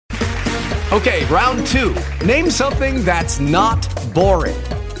Okay, round two. Name something that's not boring.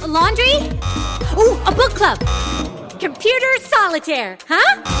 A laundry? Ooh, a book club. Computer solitaire,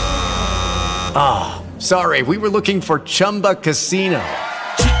 huh? Ah, sorry, we were looking for Chumba Casino.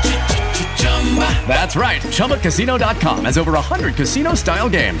 That's right, ChumbaCasino.com has over 100 casino-style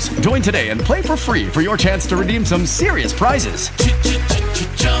games. Join today and play for free for your chance to redeem some serious prizes.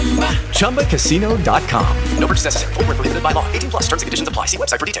 ChumbaCasino.com. No purchase necessary. Void where prohibited by law. 18 plus. Terms and conditions apply. See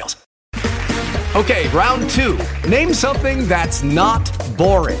website for details. Okay, round two. Name something that's not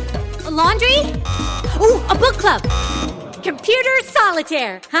boring. A laundry? Ooh, a book club. Computer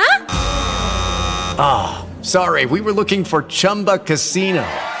solitaire, huh? Ah, sorry, we were looking for Chumba Casino.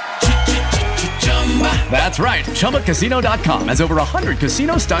 That's right, ChumbaCasino.com has over 100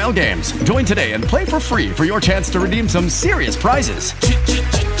 casino-style games. Join today and play for free for your chance to redeem some serious prizes.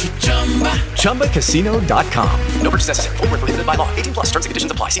 ChumbaCasino.com. No purchase necessary. Void where prohibited by law. 18 plus. Terms and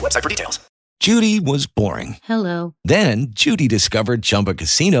conditions apply. See website for details. Judy was boring. Hello. Then Judy discovered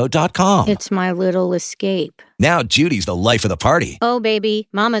ChumbaCasino.com. It's my little escape. Now Judy's the life of the party. Oh, baby,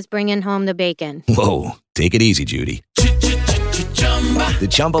 mama's bringing home the bacon. Whoa, take it easy, Judy. The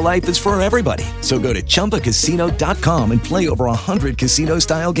Chumba life is for everybody. So go to ChumbaCasino.com and play over 100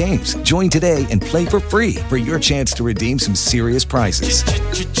 casino-style games. Join today and play for free for your chance to redeem some serious prizes.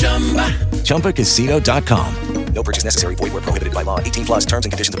 ChumbaCasino.com. No purchase necessary. Void where prohibited by law. 18 plus. Terms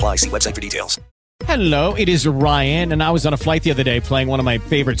and conditions apply. See website for details. Hello, it is Ryan, and I was on a flight the other day playing one of my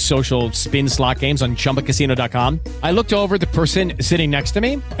favorite social spin slot games on ChumbaCasino.com. I looked over at the person sitting next to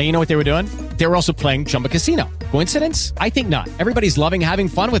me, and you know what they were doing? They were also playing Chumba Casino. Coincidence? I think not. Everybody's loving having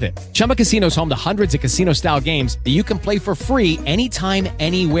fun with it. Chumba Casino is home to hundreds of casino-style games that you can play for free anytime,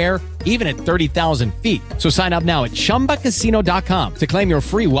 anywhere, even at 30,000 feet. So sign up now at ChumbaCasino.com to claim your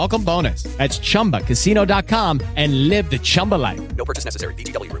free welcome bonus. That's ChumbaCasino.com and live the Chumba life. No purchase necessary.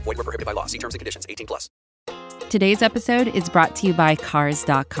 VGW. Void where prohibited by law. See terms and conditions. 18 plus. Today's episode is brought to you by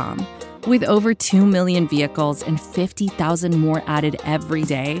Cars.com. With over 2 million vehicles and 50,000 more added every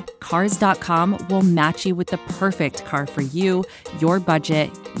day, Cars.com will match you with the perfect car for you, your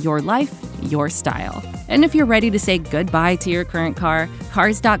budget, your life, your style. And if you're ready to say goodbye to your current car,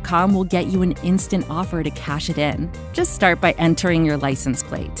 Cars.com will get you an instant offer to cash it in. Just start by entering your license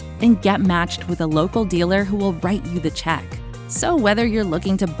plate and get matched with a local dealer who will write you the check. So whether you're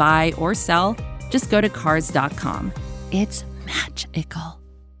looking to buy or sell, just go to Cars.com. It's magical.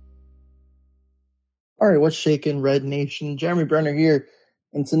 All right, what's shaking, Red Nation? Jeremy Brenner here.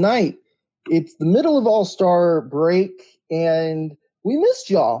 And tonight, it's the middle of All-Star break, and we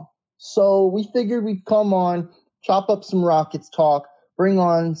missed y'all. So we figured we'd come on, chop up some Rockets talk, bring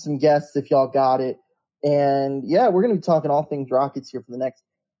on some guests if y'all got it. And yeah, we're going to be talking all things Rockets here for the next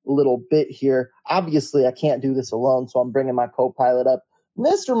little bit here. Obviously, I can't do this alone, so I'm bringing my co-pilot up,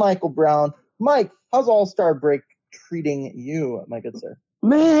 Mr. Michael Brown. Mike, how's All-Star break treating you, my good sir?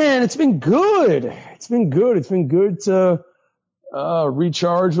 Man, it's been good. It's been good to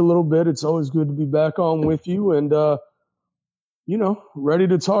recharge a little bit. It's always good to be back on with you and, ready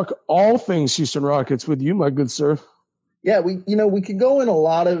to talk all things Houston Rockets with you, my good sir. Yeah, we could go in a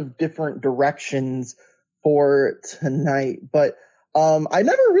lot of different directions for tonight, but I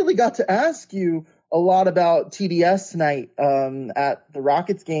never really got to ask you a lot about TDS night at the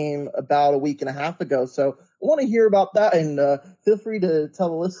Rockets game about a week and a half ago. So I want to hear about that, and feel free to tell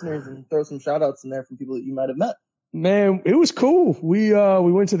the listeners and throw some shout outs in there from people that you might have met. Man, it was cool. We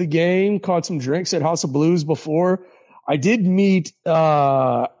went to the game, caught some drinks at House of Blues before. I did meet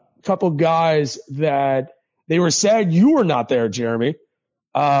a couple guys that they were sad you were not there, Jeremy.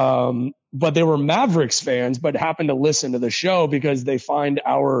 But they were Mavericks fans, but happened to listen to the show because they find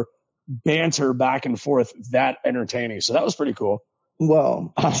our banter back and forth that entertaining. So that was pretty cool.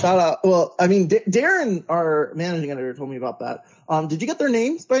 Well, shout out. Well, I mean, Darren, our managing editor, told me about that. Did you get their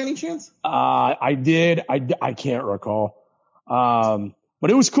names by any chance? I did. I can't recall. But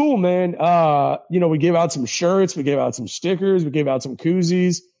it was cool, man. We gave out some shirts. We gave out some stickers. We gave out some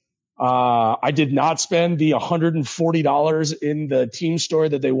koozies. I did not spend the $140 in the team store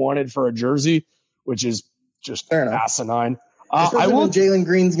that they wanted for a jersey, which is just asinine. Especially when Jalen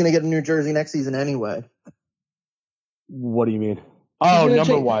Green's going to get a new jersey next season anyway. What do you mean? Oh,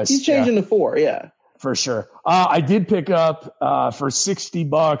 number-wise. He's changing to 4, yeah. For sure. I did pick up for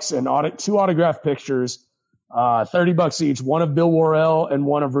 $60 and 2 autographed pictures, $30 each, one of Bill Worrell and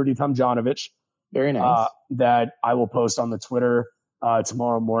one of Rudy Tomjanovich. Very nice. That I will post on the Twitter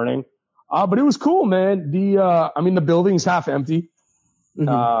tomorrow morning. But it was cool, man. The building's half empty,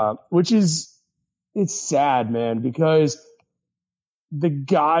 which is, it's sad, man, because the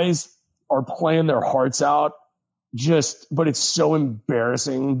guys are playing their hearts out but it's so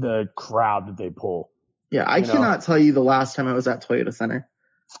embarrassing the crowd that they pull. Yeah, I cannot tell you the last time I was at Toyota Center.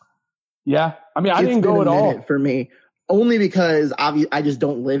 Yeah, I mean, I didn't go at all for me, only because I just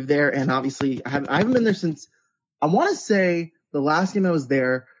don't live there, and obviously I haven't been there since, I want to say the last game I was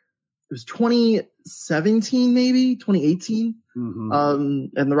there, it was 2017, maybe 2018.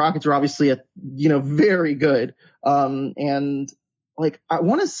 And the Rockets are obviously very good. And like I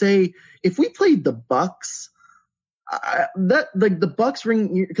want to say if we played the Bucks, the Bucks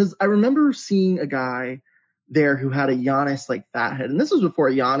ring, because I remember seeing a guy there who had a Giannis like fat head, and this was before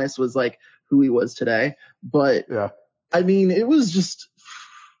Giannis was like who he was today. But yeah, I mean, it was just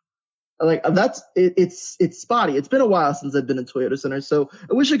like it's spotty. It's been a while since I've been in Toyota Center, so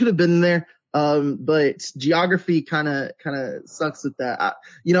I wish I could have been there. But geography kind of sucks with that,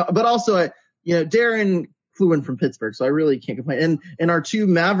 But also, Darren flew in from Pittsburgh, so I really can't complain. And our two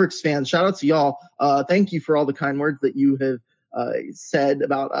Mavericks fans, shout out to y'all. Thank you for all the kind words that you have said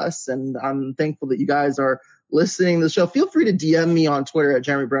about us, and I'm thankful that you guys are listening to the show. Feel free to DM me on Twitter at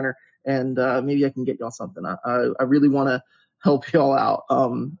Jeremy Brenner, and maybe I can get y'all something. I really want to help y'all out.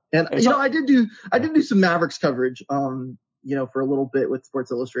 I did do some Mavericks coverage, for a little bit with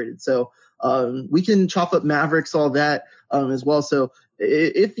Sports Illustrated. So we can chop up Mavericks, all that as well. So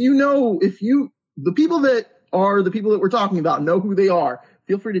if the people that we're talking about know who they are,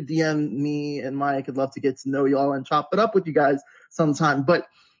 feel free to DM me and Mike. I'd love to get to know y'all and chop it up with you guys sometime. But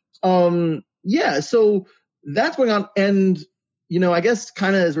so that's going on. And, I guess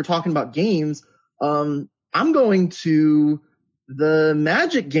kind of as we're talking about games, I'm going to the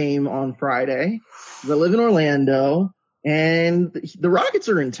Magic game on Friday. I live in Orlando, and the Rockets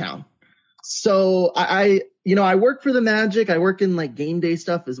are in town. So I work for the Magic. I work in like game day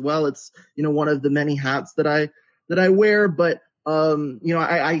stuff as well. It's, one of the many hats that I wear. But,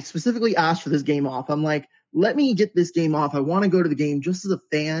 I specifically asked for this game off. I'm like, let me get this game off. I want to go to the game just as a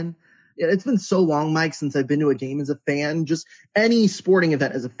fan. It's been so long, Mike, since I've been to a game as a fan, just any sporting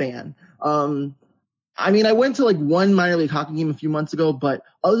event as a fan. I went to like one minor league hockey game a few months ago, but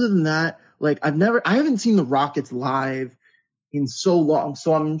other than that, like I haven't seen the Rockets live in so long.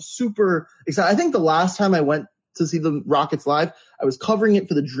 So I'm super excited. I think the last time I went to see the Rockets live, I was covering it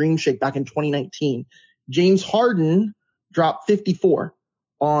for the Dream Shake back in 2019. James Harden dropped 54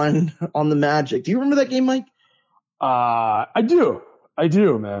 on the Magic. Do you remember that game, Mike? I do,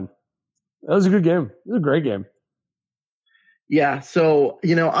 man. That was a good game. It was a great game. Yeah, so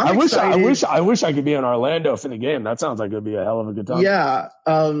I wish I could be in Orlando for the game. That sounds like it'd be a hell of a good time. Yeah,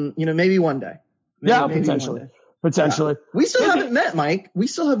 maybe one day. Maybe potentially. Yeah. We still haven't met, Mike. We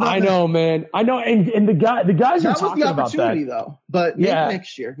still have. I know, man. I know, and the guys are talking about that. That was the opportunity, though. But maybe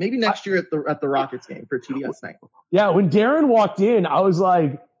next year. Maybe next year at the Rockets game for TDS night. Yeah, when Darren walked in, I was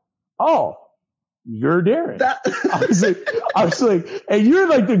like, "Oh, you're Darren." I was like, and you're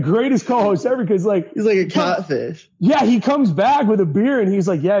like the greatest co-host ever because like he's like a catfish. Yeah, he comes back with a beer and he's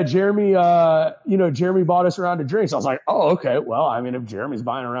like, "Yeah, Jeremy, Jeremy bought us a round of drinks." I was like, "Oh, okay. Well, I mean, if Jeremy's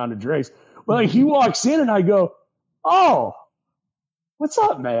buying a round of drinks," but like he walks in and I go, "Oh, what's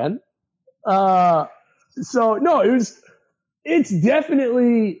up, man?" So no, it's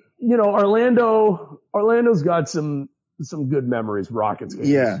definitely Orlando's got some good memories. Rockets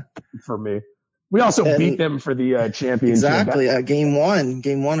games, for me. We also beat them for the championship. Exactly. Game one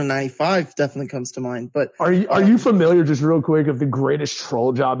in '95 definitely comes to mind. But are you familiar, just real quick, of the greatest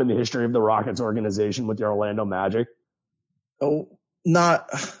troll job in the history of the Rockets organization with the Orlando Magic? Oh,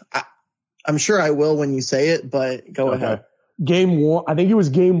 I'm sure I will when you say it, but go ahead. Game one, I think it was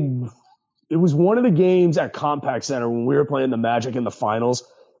one of the games at Compaq Center when we were playing the Magic in the finals.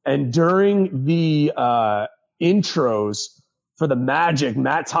 And during the intros for the Magic,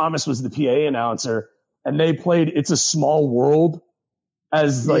 Matt Thomas was the PA announcer, and they played "It's a Small World"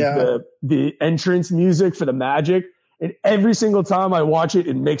 as like the entrance music for the Magic. And every single time I watch it,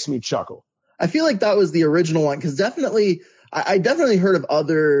 it makes me chuckle. I feel like that was the original one because I definitely heard of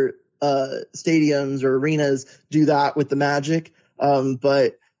other stadiums or arenas do that with the Magic,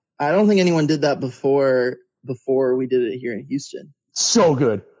 but I don't think anyone did that before we did it here in Houston. So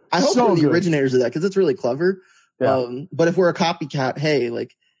good. I hope we're the originators of that because it's really clever. Yeah. But if we're a copycat, hey,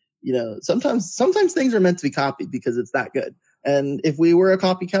 like, sometimes things are meant to be copied because it's that good. And if we were a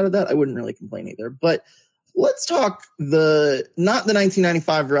copycat of that, I wouldn't really complain either. But let's talk not the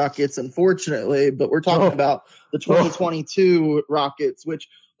 1995 Rockets, unfortunately, but we're talking about the 2022 Rockets, which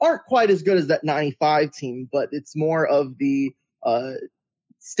aren't quite as good as that 95 team, but it's more of the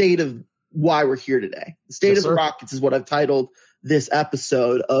state of why we're here today. The state of the Rockets is what I've titled this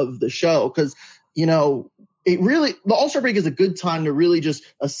episode of the show because, the All-Star break is a good time to really just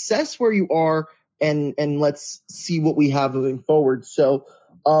assess where you are and let's see what we have moving forward. So,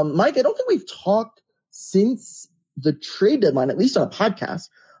 Mike, I don't think we've talked since the trade deadline, at least on a podcast.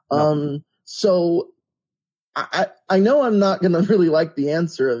 No. So I know I'm not going to really like the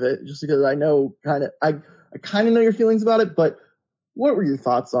answer of it, just because I know I kind of know your feelings about it, but what were your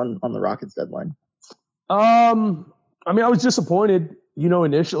thoughts on the Rockets deadline? I mean, I was disappointed,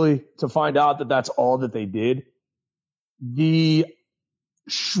 initially to find out that that's all that they did. The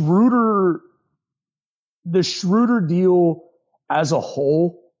Schroeder deal as a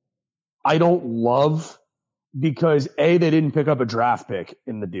whole, I don't love, because A, they didn't pick up a draft pick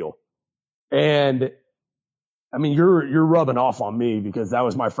in the deal. And I mean, you're rubbing off on me, because that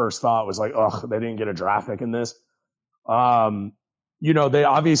was my first thought, was like, ugh, they didn't get a draft pick in this. They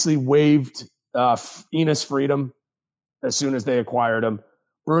obviously waived Enes Freedom as soon as they acquired him.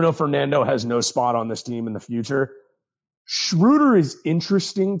 Bruno Fernando has no spot on this team in the future. Schroeder is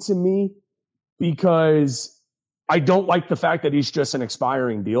interesting to me because I don't like the fact that he's just an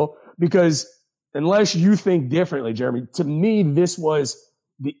expiring deal, because unless you think differently, Jeremy, to me, this was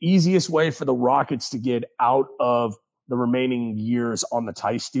the easiest way for the Rockets to get out of the remaining years on the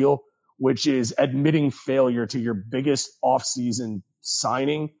Tice deal, which is admitting failure to your biggest offseason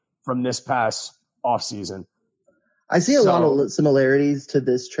signing from this past offseason. I see a lot of similarities to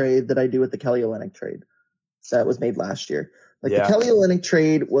this trade that I do with the Kelly Olynyk trade that was made last year. The Kelly Olynyk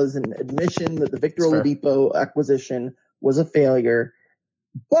trade was an admission that the Victor Oladipo acquisition was a failure.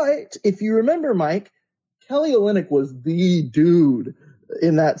 But if you remember, Mike, Kelly Olynyk was the dude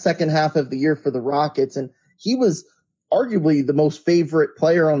in that second half of the year for the Rockets, and he was arguably the most favorite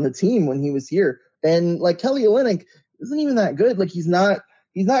player on the team when he was here. And Kelly Olynyk isn't even that good. He's not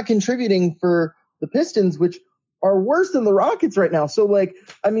contributing for the Pistons, which are worse than the Rockets right now. So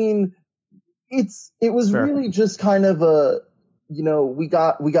I mean, it was really just kind of a, we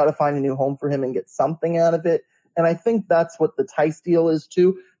got to find a new home for him and get something out of it. And I think that's what the Tice deal is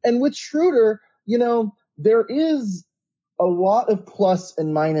too. And with Schroeder, there is a lot of plus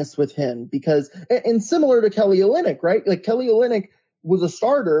and minus with him, because, and similar to Kelly Olynyk, right? Kelly Olynyk was a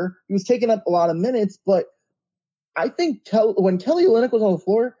starter. He was taking up a lot of minutes, but I think when Kelly Olynyk was on the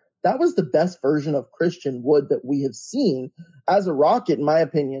floor, that was the best version of Christian Wood that we have seen as a Rocket, in my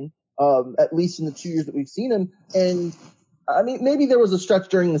opinion, at least in the 2 years that we've seen him. And I mean, maybe there was a stretch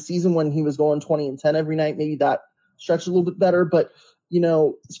during the season when he was going 20 and 10 every night. Maybe that stretched a little bit better, but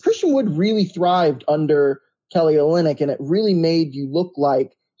Christian Wood really thrived under Kelly Olynyk, and it really made you look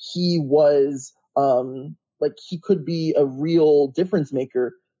like he was he could be a real difference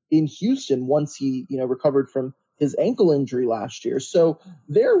maker in Houston once he recovered from his ankle injury last year. So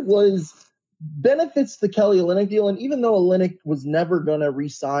there was benefits to the Kelly Olynyk deal, and even though Olynyk was never going to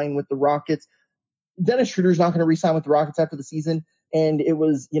re-sign with the Rockets, Dennis Schroeder's not going to re-sign with the Rockets after the season. And it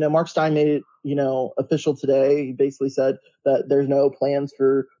was, Mark Stein made it, official today. He basically said that there's no plans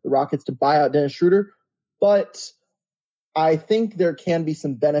for the Rockets to buy out Dennis Schroeder. But I think there can be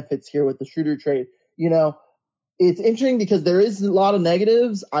some benefits here with the Schroeder trade. It's interesting because there is a lot of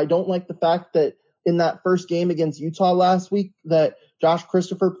negatives. I don't like the fact that in that first game against Utah last week that Josh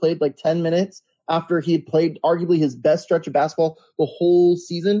Christopher played 10 minutes after he had played arguably his best stretch of basketball the whole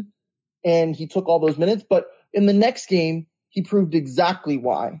season, and he took all those minutes. But in the next game, he proved exactly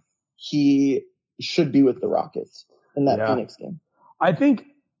why he should be with the Rockets in that Phoenix game. I think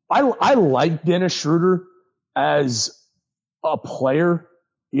I like Dennis Schroeder as a player.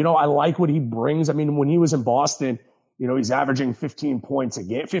 I like what he brings. I mean, when he was in Boston, he's averaging 15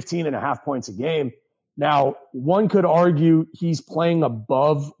 and a half points a game. Now, one could argue he's playing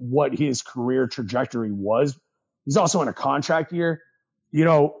above what his career trajectory was. He's also in a contract year.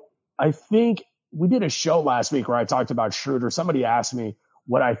 I think we did a show last week where I talked about Schroeder. Somebody asked me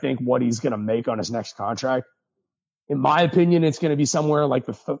what he's going to make on his next contract. In my opinion, it's going to be somewhere like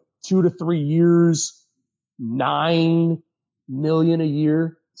the 2 to 3 years, $9 million a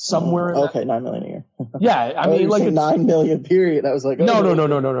year, somewhere. Okay, $9 million a year. Yeah, I mean, $9 million period. I was like, no.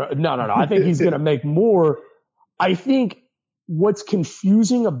 I think he's going to make more. I think what's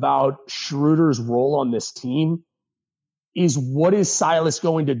confusing about Schroeder's role on this team is what is Silas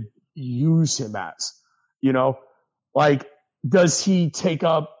going to use him as? Does he take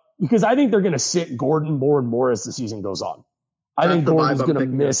up? Because I think they're going to sit Gordon more and more as the season goes on. I think Gordon's going to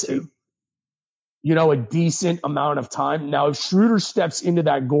miss a decent amount of time. Now, if Schroeder steps into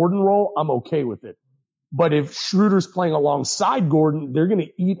that Gordon role, I'm okay with it. But if Schroeder's playing alongside Gordon, they're going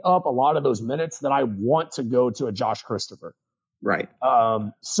to eat up a lot of those minutes that I want to go to a Josh Christopher. Right.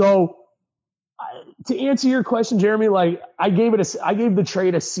 So to answer your question, Jeremy, I gave the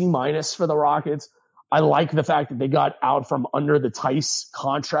trade a C- for the Rockets. I like the fact that they got out from under the Tice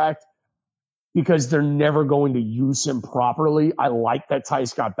contract. because they're never going to use him properly. I like that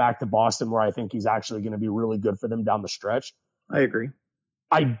Tice got back to Boston, where I think he's actually going to be really good for them down the stretch. I agree.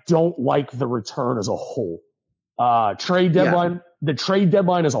 I don't like the return as a whole. Trade deadline, the trade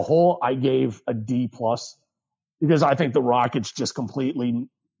deadline as a whole, I gave a D+, because I think the Rockets just completely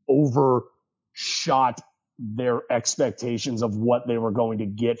overshot their expectations of what they were going to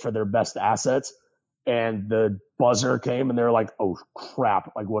get for their best assets. And the buzzer came and they're like, oh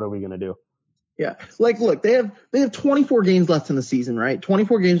crap, like what are we going to do? Yeah. Like, look, they have 24 games left in the season, right?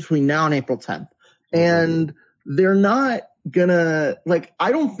 24 games between now and April 10th. And they're not gonna, like,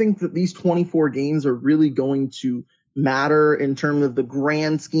 I don't think that these 24 games are really going to matter in terms of the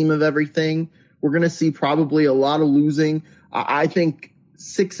grand scheme of everything. We're going to see probably a lot of losing. I think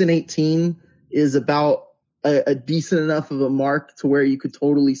 6-18 is about a decent enough of a mark to where you could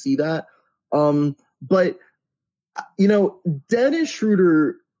totally see that. But, you know, Dennis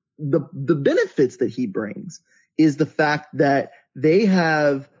Schroeder, the benefits that he brings is the fact that they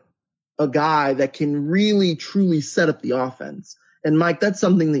have a guy that can really truly set up the offense. And Mike, that's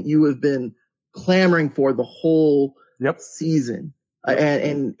something that you have been clamoring for the whole season.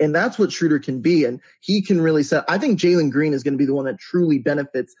 And that's what Schroeder can be. And he can really set, I think Jalen Green is going to be the one that truly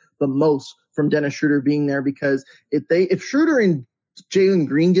benefits the most from Dennis Schroeder being there, because if Schroeder and Jalen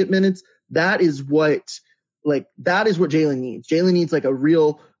Green get minutes, that is what Jalen needs. Jalen needs like a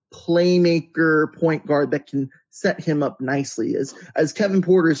real playmaker point guard that can set him up nicely, as Kevin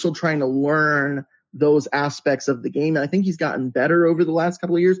Porter is still trying to learn those aspects of the game. And I think he's gotten better over the last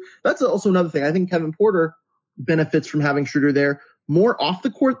couple of years. That's also another thing. I think Kevin Porter benefits from having Schroeder there more off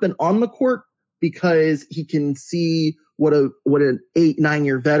the court than on the court, because he can see what an 8-9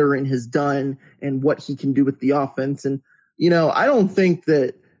 year veteran has done and what he can do with the offense. And, you know, I don't think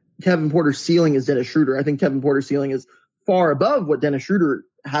that Kevin Porter's ceiling is Dennis Schroeder. I think Kevin Porter's ceiling is far above what Dennis Schroeder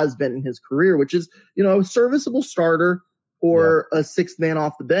has been in his career, which is, you know, a serviceable starter or a sixth man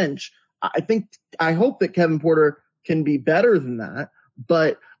off the bench. I hope that Kevin Porter can be better than that,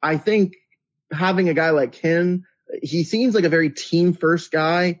 but I think having a guy like him, he seems like a very team first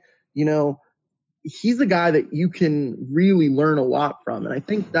guy. You know, he's a guy that you can really learn a lot from. And I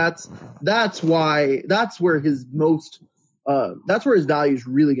think that's where his value is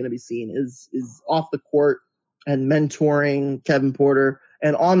really going to be seen is off the court and mentoring Kevin Porter,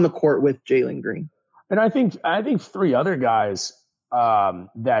 and on the court with Jalen Green. And I think three other guys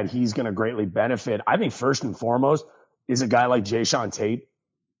that he's going to greatly benefit. I think first and foremost is a guy like Jayshawn Tate,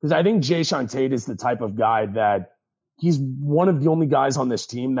 because I think Jayshawn Tate is the type of guy that he's one of the only guys on this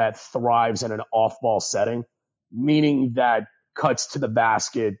team that thrives in an off-ball setting, meaning that cuts to the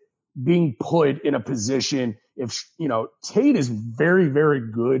basket, being put in a position. If, you know, Tate is very,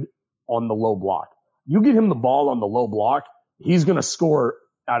 very good on the low block. You get him the ball on the low block, he's going to score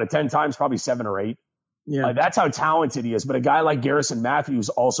out of 10 times, probably 7 or 8. Yeah. That's how talented he is. But a guy like Garrison Matthews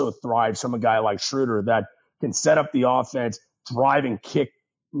also thrives from a guy like Schroeder that can set up the offense, drive and kick,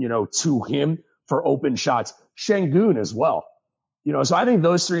 you know, to him for open shots. Şengün as well. You know, so I think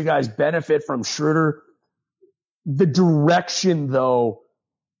those three guys benefit from Schroeder. The direction, though,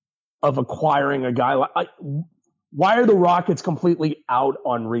 of acquiring a guy like why are the Rockets completely out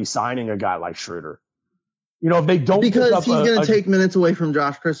on re-signing a guy like Schroeder? You know, if they don't, because he's going to take minutes away from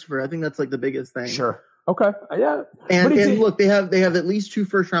Josh Christopher. I think that's like the biggest thing. Sure. Okay. Yeah. And look, they have at least 2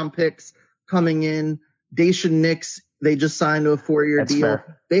 first round picks coming in. Daishen Nix, they just signed to a 4-year deal.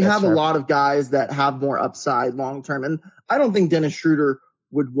 Fair. They have a lot of guys that have more upside long term. And I don't think Dennis Schroeder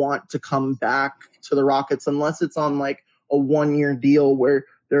would want to come back to the Rockets unless it's on like a 1-year deal where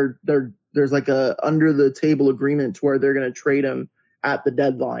there's like a under the table agreement to where they're going to trade him at the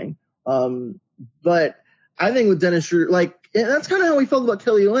deadline. But I think with Dennis Schroeder, like, and that's kind of how we felt about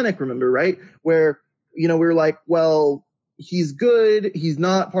Kelly Olynyk, remember, right? Where, you know, we were like, well, he's good. He's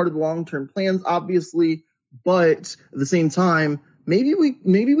not part of the long-term plans, obviously, but at the same time, maybe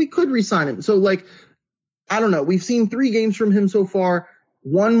we could re-sign him. So, like, I don't know. We've seen 3 games from him so far.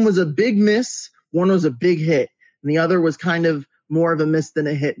 One was a big miss. One was a big hit. And the other was kind of more of a miss than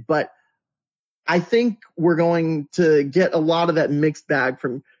a hit. But I think we're going to get a lot of that mixed bag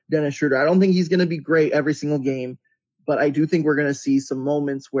from Dennis Schroeder. I don't think he's going to be great every single game, but I do think we're going to see some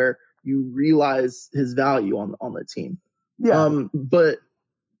moments where you realize his value on the team. Yeah. But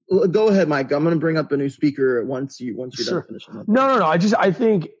go ahead, Mike. I'm going to bring up a new speaker once you're done finishing up. No. I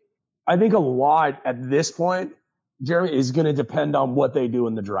think a lot at this point, Jeremy, is going to depend on what they do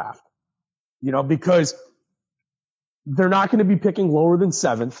in the draft. You know, because they're not going to be picking lower than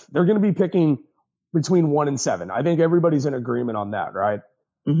 7th. They're going to be picking between 1 and 7. I think everybody's in agreement on that, right?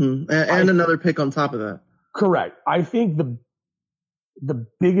 Mm-hmm. And another pick on top of that. Correct. I think the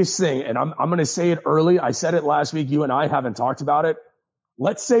biggest thing, and I'm going to say it early. I said it last week. You and I haven't talked about it.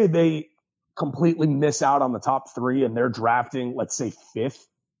 Let's say they completely miss out on the top 3 and they're drafting, let's say 5th,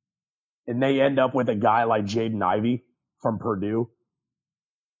 and they end up with a guy like Jaden Ivey from Purdue.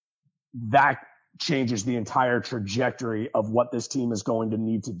 That changes the entire trajectory of what this team is going to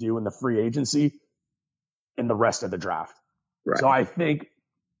need to do in the free agency and the rest of the draft. Right. So I think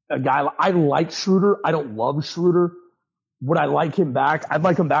a guy, I like Schroeder. I don't love Schroeder. Would I like him back? I'd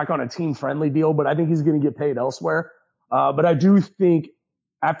like him back on a team-friendly deal, but I think he's going to get paid elsewhere. But I do think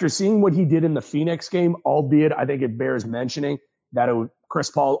after seeing what he did in the Phoenix game, albeit I think it bears mentioning that Chris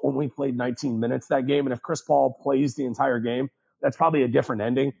Paul only played 19 minutes that game. And if Chris Paul plays the entire game, that's probably a different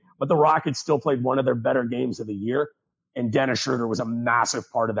ending. But the Rockets still played one of their better games of the year. And Dennis Schroeder was a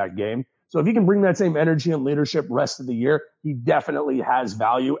massive part of that game. So if he can bring that same energy and leadership rest of the year, he definitely has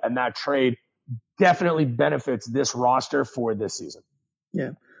value. And that trade definitely benefits this roster for this season.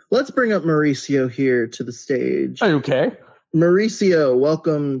 Yeah. Let's bring up Mauricio here to the stage. Are you okay? Mauricio,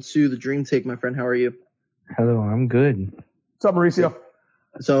 welcome to the Dream Take, my friend. How are you? Hello, I'm good. What's up, Mauricio?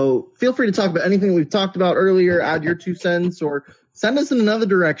 So feel free to talk about anything we've talked about earlier, add your 2 cents, or send us in another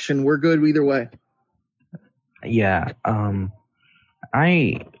direction. We're good either way. Yeah.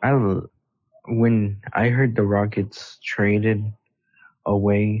 I when I heard the Rockets traded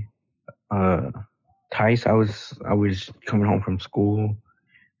away Tice, I was coming home from school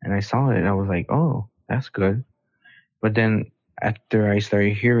and I saw it and I was like, oh, that's good. But then after I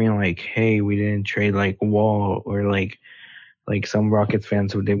started hearing like, hey, we didn't trade like Wall or like some Rockets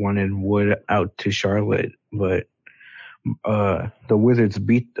fans, they wanted Wood out to Charlotte, but the Wizards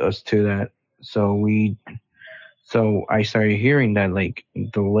beat us to that. So I started hearing that like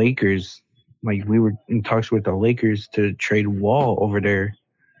the Lakers, like we were in talks with the Lakers to trade Wall over there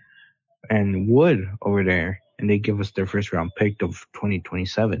and Wood over there, and they give us their first round pick of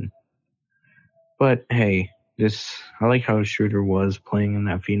 2027. But hey, I like how Schroeder was playing in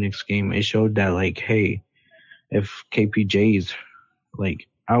that Phoenix game. It showed that like, hey, if KPJ's like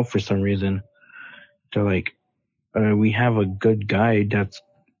out for some reason, they're like, we have a good guy that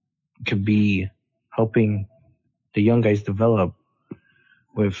could be helping the young guys develop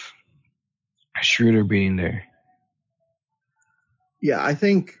with Schroeder being there. Yeah, I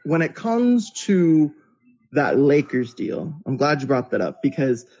think when it comes to that Lakers deal, I'm glad you brought that up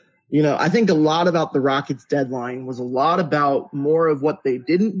because, you know, I think a lot about the Rockets deadline was a lot about more of what they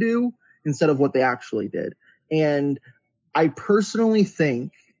didn't do instead of what they actually did. And I personally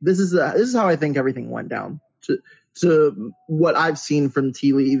think this is how I think everything went down to what I've seen from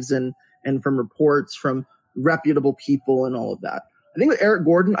tea leaves and from reports from reputable people and all of that. I think with Eric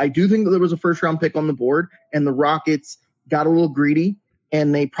Gordon, I do think that there was a first round pick on the board and the Rockets got a little greedy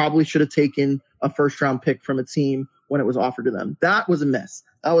and they probably should have taken a first round pick from a team when it was offered to them. That was a miss.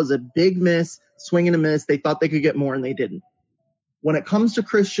 That was a big miss, swing and a miss. They thought they could get more and they didn't. When it comes to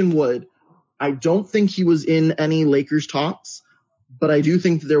Christian Wood, I don't think he was in any Lakers talks, but I do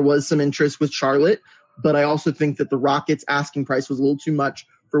think that there was some interest with Charlotte. But I also think that the Rockets' asking price was a little too much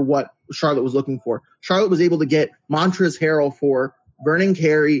for what Charlotte was looking for. Charlotte was able to get Montrezl Harrell for Vernon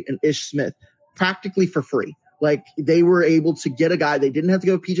Carey and Ish Smith practically for free. Like they were able to get a guy. They didn't have to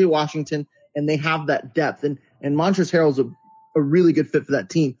go with PJ Washington, and they have that depth. And Montrezl Harrell's a really good fit for that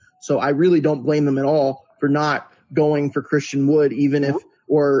team. So I really don't blame them at all for not going for Christian Wood, even if,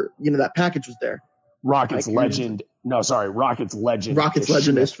 or, you know, that package was there. Rockets legend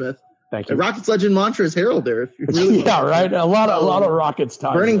Ish Smith. Thank you. Rockets legend Montrezl Harrell there. If you really yeah, right. A lot of Rockets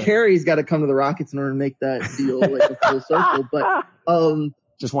ties. Vernon Carey's got to come to the Rockets in order to make that deal like a full circle. But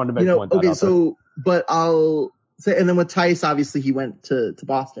just wanted to make point. Okay, so but I'll say, and then with Tice, obviously he went to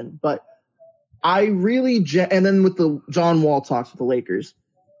Boston. But I really, and then with the John Wall talks with the Lakers,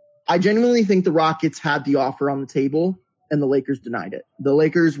 I genuinely think the Rockets had the offer on the table and the Lakers denied it. The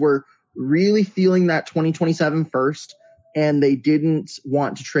Lakers were really feeling that 2027 first, and they didn't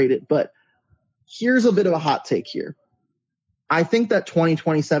want to trade it. But here's a bit of a hot take here. I think that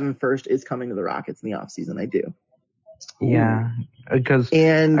 2027 first is coming to the Rockets in the offseason. I do. Yeah, because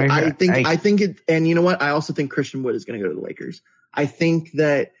I think it, and you know what? I also think Christian Wood is going to go to the Lakers. I think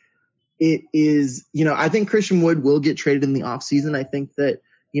that it is, you know, I think Christian Wood will get traded in the offseason. I think that,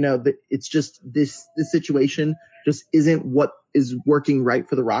 you know, that it's just this situation just isn't what is working right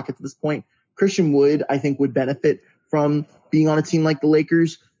for the Rockets at this point. Christian Wood, I think, would benefit from being on a team like the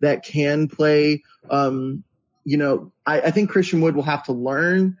Lakers that can play. You know, I think Christian Wood will have to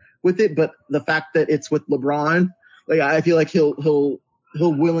learn with it, but the fact that it's with LeBron, like I feel like he'll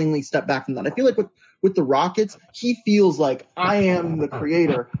willingly step back from that. I feel like with the Rockets, he feels like I am the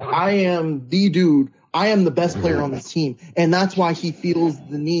creator. I am the dude. I am the best player on this team. And that's why he feels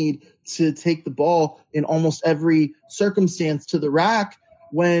the need to take the ball in almost every circumstance to the rack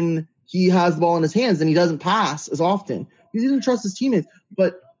when he has the ball in his hands and he doesn't pass as often. He doesn't trust his teammates.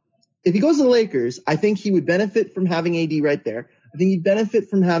 But if he goes to the Lakers, I think he would benefit from having AD right there. I think he'd benefit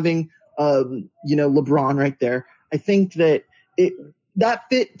from having, LeBron right there. I think that that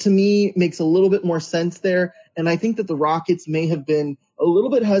fit to me makes a little bit more sense there. And I think that the Rockets may have been a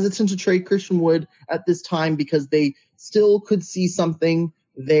little bit hesitant to trade Christian Wood at this time because they still could see something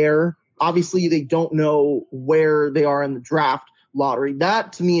there. Obviously, they don't know where they are in the draft lottery.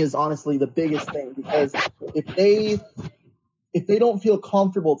 That to me is honestly the biggest thing, because if they don't feel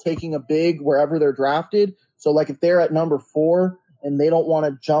comfortable taking a big wherever they're drafted, so like if they're at number 4 and they don't want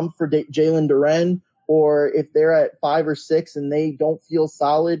to jump for Jalen Duren, or if they're at 5 or 6 and they don't feel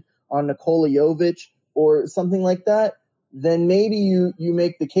solid on Nikola Jovic or something like that, then maybe you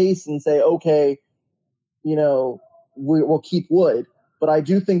make the case and say, okay, we'll keep Wood. But I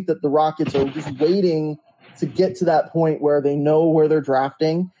do think that the Rockets are just waiting to get to that point where they know where they're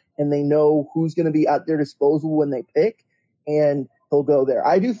drafting and they know who's going to be at their disposal when they pick, and they'll go there.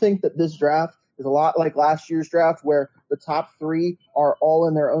 I do think that this draft is a lot like last year's draft, where the top 3 are all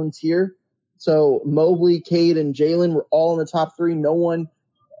in their own tier. So Mobley, Cade, and Jalen were all in the top 3. No one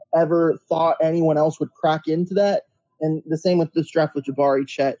ever thought anyone else would crack into that. And the same with this draft with Jabari,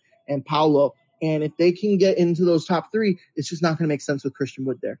 Chet, and Paolo. And if they can get into those top 3, it's just not going to make sense with Christian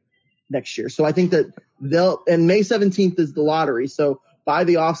Wood there next year. So I think that and May 17th is the lottery. So by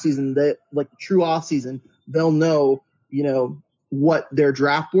the offseason, the true offseason, they'll know, what their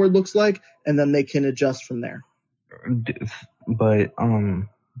draft board looks like, and then they can adjust from there. But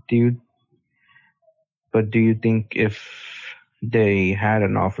do you think if they had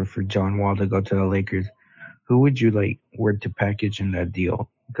an offer for John Wall to go to the Lakers, who would you work to package in that deal?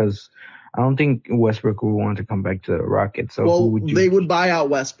 Because I don't think Westbrook would want to come back to the Rockets. So who would you? They would buy out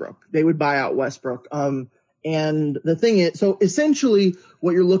Westbrook. And the thing is, so essentially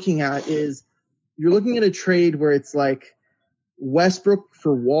what you're looking at is you're looking at a trade where it's like Westbrook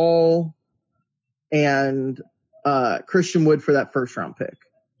for Wall and Christian Wood for that first round pick.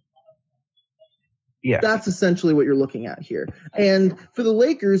 Yeah. That's essentially what you're looking at here. And for the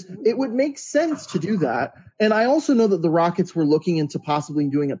Lakers, it would make sense to do that. And I also know that the Rockets were looking into possibly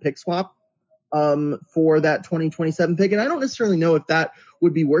doing a pick swap for that 2027 pick. And I don't necessarily know if that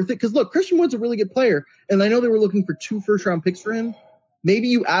would be worth it. Because, look, Christian Wood's a really good player. And I know they were looking for 2 first-round picks for him. Maybe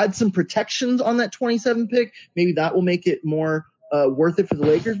you add some protections on that 27 pick. Maybe that will make it more worth it for the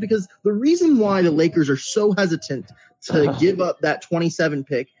Lakers. Because the reason why the Lakers are so hesitant to give up that 27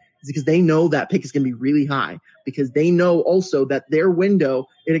 pick is because they know that pick is going to be really high, because they know also that their window,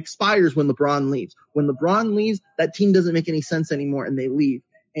 it expires when LeBron leaves. When LeBron leaves, that team doesn't make any sense anymore and they leave.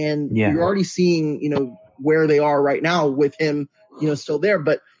 And you're already seeing, where they are right now with him, still there.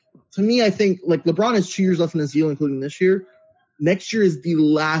 But to me, I think LeBron has 2 years left in his deal, including this year. Next year is the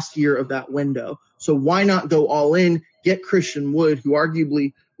last year of that window. So why not go all in, get Christian Wood, who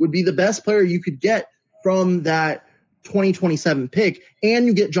arguably would be the best player you could get from that 2027 pick, and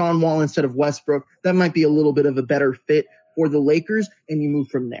you get John Wall instead of Westbrook. That might be a little bit of a better fit for the Lakers, and you move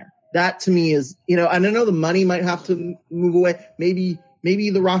from there. That to me is, and I know the money might have to move away. Maybe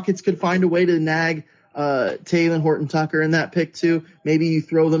the Rockets could find a way to nag Taylor Horton-Tucker in that pick too. Maybe you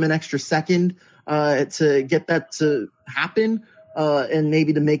throw them an extra second to get that to happen, and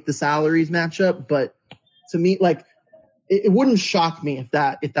maybe to make the salaries match up. But to me, it wouldn't shock me if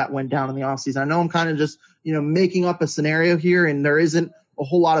that went down in the offseason. I know I'm kind of just, making up a scenario here, and there isn't a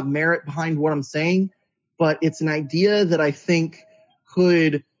whole lot of merit behind what I'm saying, but it's an idea that I think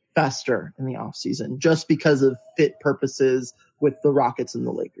could fester in the offseason just because of fit purposes with the Rockets and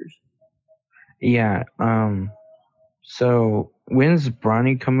the Lakers. Yeah. So when's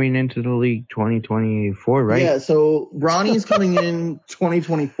Bronny coming into the league? 2024, right? Yeah. So Bronny's coming in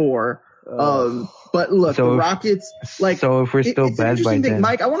 2024. But look, the Rockets, so if we're still bad by then,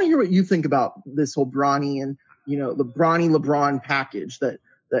 Mike, I want to hear what you think about this whole Bronny and, the Bronny LeBron package that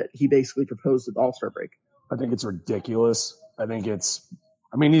he basically proposed at the All-Star break. I think it's ridiculous. He's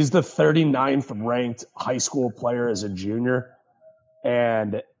the 39th ranked high school player as a junior.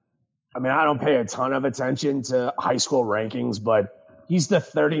 And I don't pay a ton of attention to high school rankings, but he's the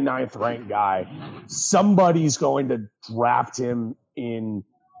 39th ranked guy. Somebody's going to draft him in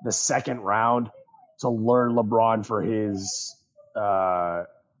the second round to learn LeBron for his,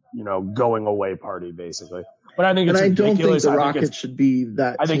 going away party, basically. But I think it's ridiculous. I don't think the Rockets should be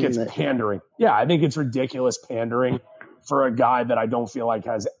that. I think it's pandering. Yeah, I think it's ridiculous pandering for a guy that I don't feel like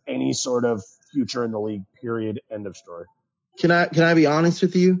has any sort of future in the league, period, end of story. Can I be honest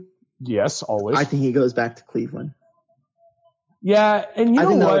with you? Yes, always. I think he goes back to Cleveland. Yeah, and I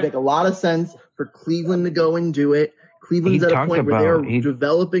think that what? would make a lot of sense for Cleveland to go and do it. Cleveland's at a point where they're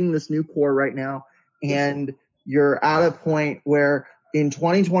developing this new core right now, and you're at a point where in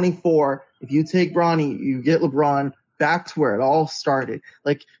 2024, if you take Bronny, you get LeBron back to where it all started.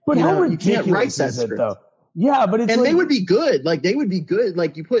 Like, but how ridiculous you can't write that is it, script. though? Yeah, but it's they would be good. Like, they would be good.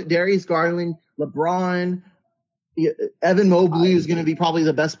 Like, you put Darius Garland, LeBron, Evan Mobley is going to be probably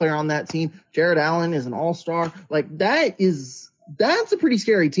the best player on that team. Jared Allen is an all-star. Like, that's a pretty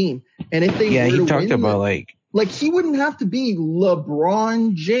scary team. And if they he talked about like he wouldn't have to be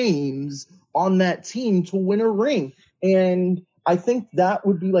LeBron James on that team to win a ring. And I think that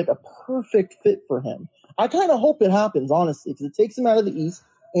would be like a perfect fit for him. I kind of hope it happens, honestly, because it takes him out of the East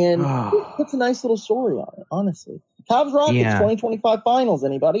and it puts a nice little story on it, honestly. Cavs Rockets 2025 finals,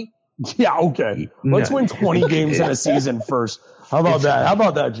 anybody? Yeah, okay. Let's win 20 games in a season first. How about that? How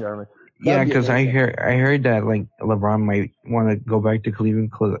about that, Jeremy? Yeah, because I heard that like LeBron might want to go back to Cleveland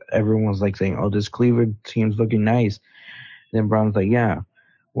because everyone's like saying, "Oh, this Cleveland team's looking nice." Then Brown's like, "Yeah,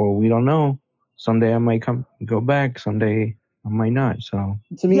 well, we don't know. Someday I might go back. Someday I might not." So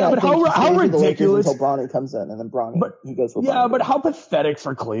to me, but how ridiculous until Bronny comes in and then he goes. For yeah, Bronny. but how pathetic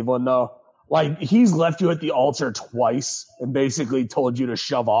for Cleveland though. Like he's left you at the altar twice and basically told you to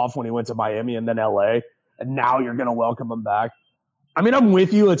shove off when he went to Miami and then LA, and now you're gonna welcome him back. I mean, I'm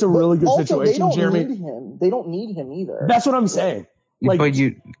with you. It's a really good situation, Jeremy. They don't need him either. That's what I'm saying. Like, but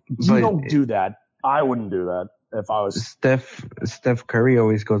you don't do that. I wouldn't do that if I was Steph Curry.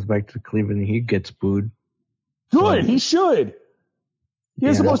 Always goes back to Cleveland. And he gets booed. Good, he should. He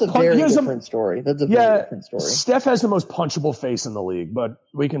has the most different story. That's a very different story. Steph has the most punchable face in the league, but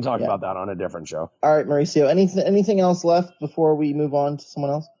we can talk about that on a different show. All right, Mauricio. Anything else left before we move on to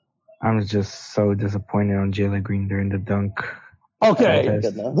someone else? I'm just so disappointed on Jalen Green during the dunk. Okay,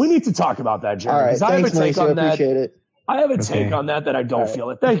 we need to talk about that, Jeremy. All right, thanks, Mauricio. Appreciate it. I have a take on that I don't feel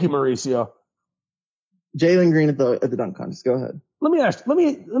it. Thank you, Mauricio. Jalen Green at the dunk contest. Go ahead. Let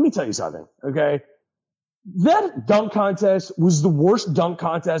me tell you something. Okay, that dunk contest was the worst dunk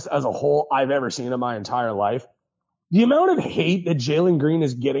contest as a whole I've ever seen in my entire life. The amount of hate that Jalen Green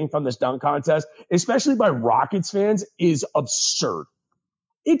is getting from this dunk contest, especially by Rockets fans, is absurd.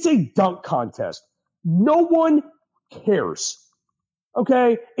 It's a dunk contest. No one cares.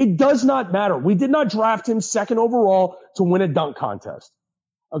 Okay? It does not matter. We did not draft him second overall to win a dunk contest.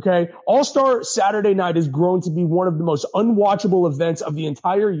 Okay? All-Star Saturday Night has grown to be one of the most unwatchable events of the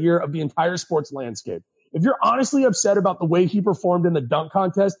entire year of the entire sports landscape. If you're honestly upset about the way he performed in the dunk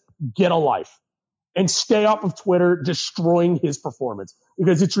contest, get a life and stay off of Twitter destroying his performance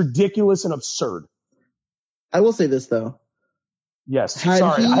because it's ridiculous and absurd. I will say this, though. Yes. Sorry,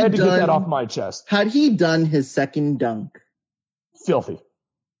 I had to get that off my chest. Had he done his second dunk, filthy,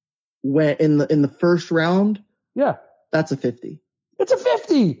 when in the first round, that's a 50. It's a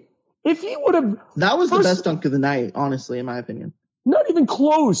 50. If he would have, that was the best dunk of the night, honestly, in my opinion. Not even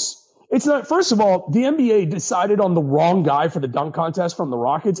close. It's not. First of all, the NBA decided on the wrong guy for the dunk contest from the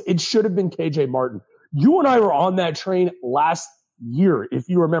Rockets. It should have been KJ Martin. You and I were on that train last year, if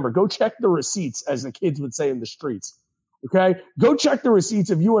you remember. Go check the receipts, as the kids would say in the streets. Okay? Go check the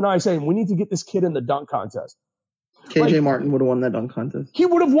receipts of you and I saying, we need to get this kid in the dunk contest. KJ Martin would have won that dunk contest. He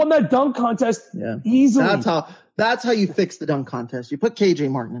would have won that dunk contest easily. That's how you fix the dunk contest. You put KJ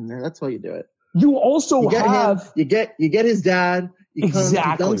Martin in there. That's how you do it. You also you get his dad. He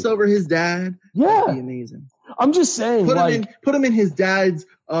dunks over his dad. Yeah. That'd be amazing. I'm just saying, put him in his dad's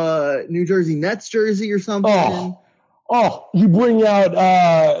New Jersey Nets jersey or something. Oh, you bring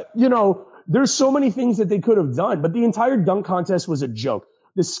out there's so many things that they could have done, but the entire dunk contest was a joke.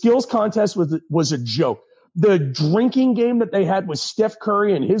 The skills contest was a joke. The drinking game that they had with Steph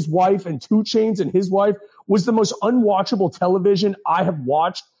Curry and his wife and 2 Chainz and his wife was the most unwatchable television I have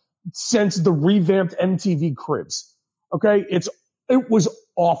watched since the revamped MTV Cribs. Okay? It was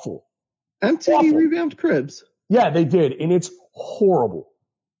awful. MTV revamped Cribs. Yeah, they did, and it's horrible.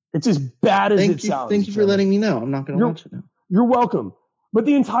 It's as bad as it sounds. Thank you for letting me know. I'm not going to watch it now. You're welcome. But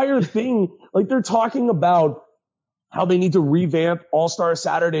the entire thing, they're talking about how they need to revamp All-Star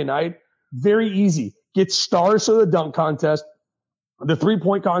Saturday Night. Very easy. Get stars for the dunk contest. The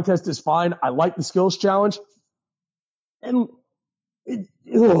 3-point contest is fine. I like the skills challenge. And, the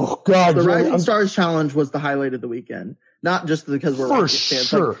Rising Stars challenge was the highlight of the weekend. Not just because we're Rockets fans.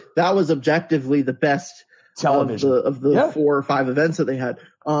 Sure. That was objectively the best television of the 4 or 5 events that they had.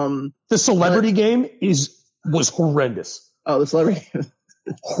 The celebrity game was horrendous. Oh, the celebrity game.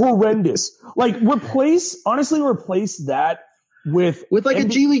 Horrendous. Replace that with a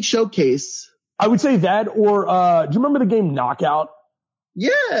G League showcase. I would say that, or do you remember the game Knockout?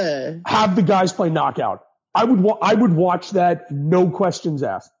 Yeah. Have the guys play knockout. I would watch that, no questions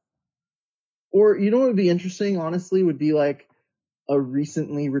asked. Or you know what would be interesting, honestly, would be like a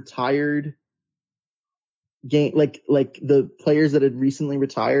recently retired game, like the players that had recently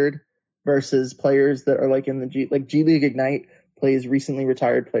retired versus players that are like in the G League Ignite plays recently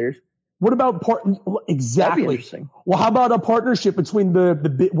retired players. What about exactly? That'd be interesting. Well, how about a partnership between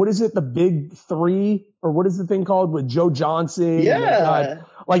the what is it, the Big Three, or what is the thing called with Joe Johnson? Yeah.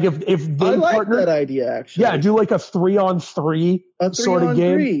 Like if they I like partner, that idea actually. Yeah, do like a 3-on-3 sort of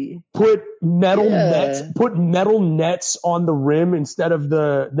game. 3-on-3. Put metal nets on the rim instead of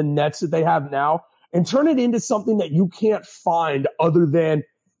the nets that they have now, and turn it into something that you can't find other than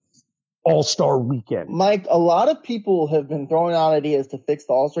All-Star Weekend. Mike, a lot of people have been throwing out ideas to fix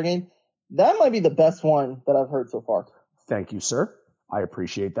the All-Star game. That might be the best one that I've heard so far. Thank you, sir. I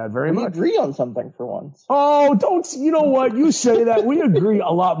appreciate that very much. much. We agree on something for once. Oh, you know what? You say that. We agree a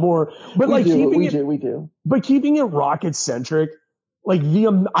lot more. But we do. But keeping it Rocket-centric, like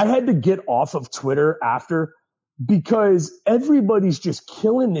I had to get off of Twitter after because everybody's just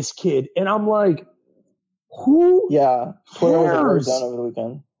killing this kid. And I'm like, who Twitter cares? was done over the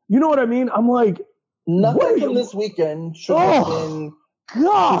weekend. You know what I mean? I'm like, nothing from this weekend should have been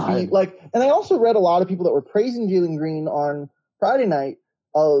God. And I also read a lot of people that were praising Jalen Green on Friday night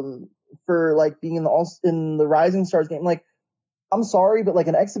for like being in the Rising Stars game. Like, I'm sorry, but like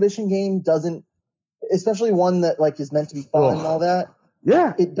an exhibition game doesn't, especially one that like is meant to be fun and all that.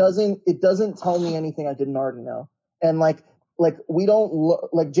 Yeah. It doesn't tell me anything I didn't already know. And like we don't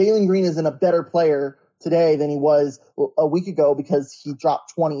like Jalen Green isn't a better player today than he was a week ago because he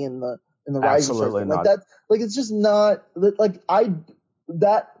dropped 20 in the Rising Stars game. Like that, like it's just not like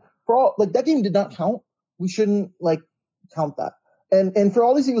that game did not count. We shouldn't like count that. And for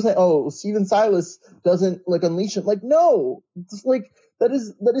all these people saying, oh, Steven Silas doesn't like unleash it. Like, no, it's like that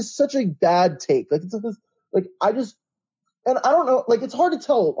is such a bad take. Like, and I don't know, like it's hard to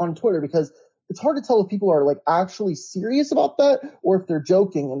tell on Twitter because it's hard to tell if people are like actually serious about that or if they're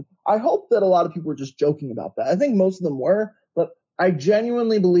joking. And I hope that a lot of people were just joking about that. I think most of them were, but I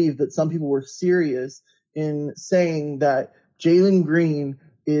genuinely believe that some people were serious in saying that Jalen Green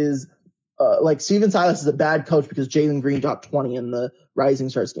is like Steven Silas is a bad coach because Jalen Green dropped 20 in the Rising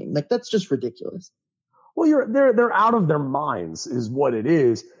Stars game. Like that's just ridiculous. Well, they're out of their minds is what it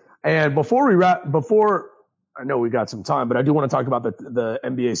is. And before I know we got some time, but I do want to talk about the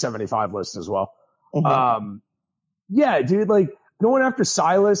NBA 75 list as well. Mm-hmm. Yeah, dude, like going after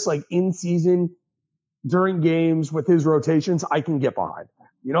Silas like in season during games with his rotations, I can get behind.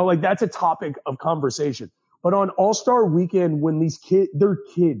 You know, like that's a topic of conversation. But on All-Star Weekend, when they're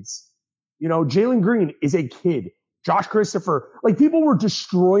kids. You know, Jalen Green is a kid. Josh Christopher, like people were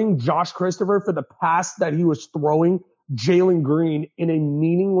destroying Josh Christopher for the pass that he was throwing Jalen Green in a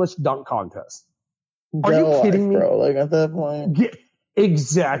meaningless dunk contest. Are you kidding me? Bro, like at that point.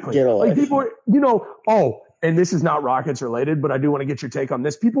 Exactly. Like people were, and this is not Rockets related, but I do want to get your take on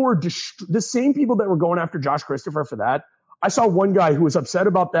this. People were the same people that were going after Josh Christopher for that. I saw one guy who was upset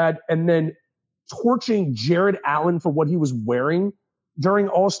about that and then torching Jared Allen for what he was wearing during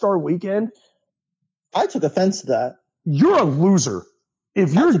All-Star Weekend. I took offense to that. You're a loser.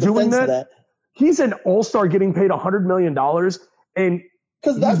 If you're doing that, he's an All-Star getting paid $100 million and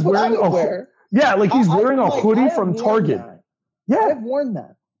because that's what I would wear. Yeah, like he's wearing a hoodie from Target. That. Yeah. I've worn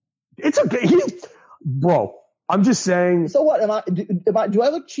that. It's okay. Bro, I'm just saying. So what? Do I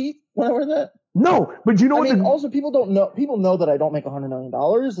look cheap when I wear that? No, but you know what? Also, people don't know. People know that I don't make $100 million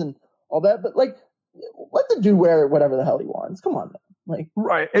and all that. But like, let the dude wear whatever the hell he wants. Come on, man. Like,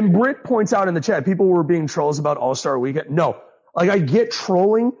 right. And Britt points out in the chat, people were being trolls about All-Star Weekend. No, like I get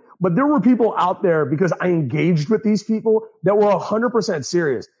trolling, but there were people out there because I engaged with these people that were 100%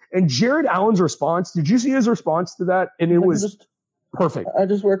 serious. And Jared Allen's response, did you see his response to that? And it was perfect. I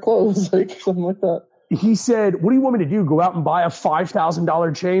just wear clothes, like something like that. He said, what do you want me to do? Go out and buy a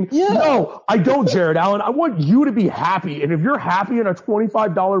 $5,000 chain? Yeah. No, I don't, Jared Allen. I want you to be happy. And if you're happy in a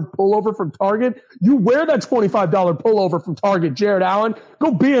 $25 pullover from Target, you wear that $25 pullover from Target, Jared Allen.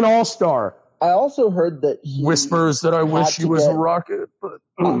 Go be an all-star. I also heard that he whispers that I wish he was a Rocket. But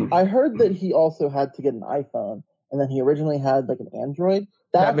I heard that he also had to get an iPhone, and then he originally had like an Android.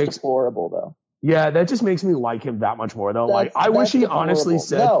 That's deplorable, though. Yeah, that just makes me like him that much more, though. Like, I wish he honestly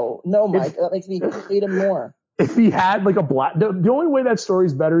said, No, Mike, that makes me hate him more. If he had like the only way that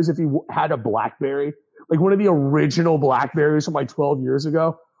story's better is if he had a BlackBerry, like one of the original BlackBerries from like 12 years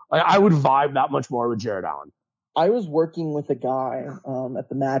ago. Like, I would vibe that much more with Jared Allen. I was working with a guy at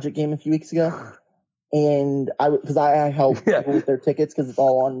the Magic game a few weeks ago, and because I help people with their tickets because it's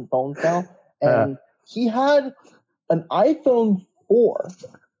all on phones now, and he had an iPhone 4.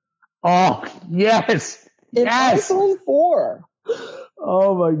 Oh, yes. An Yes. iPhone 4.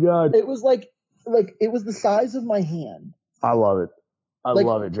 Oh my God. It was like it was the size of my hand. I love it. I Like,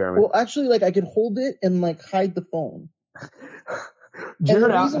 love it, Jeremy. Well, actually, like I could hold it and like hide the phone. Jared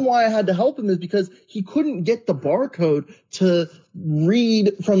And the reason why I had to help him is because he couldn't get the barcode to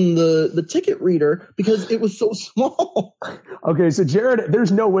read from the ticket reader because it was so small. Okay, so Jared,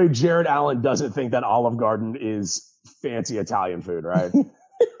 there's no way Jared Allen doesn't think that Olive Garden is fancy Italian food, right?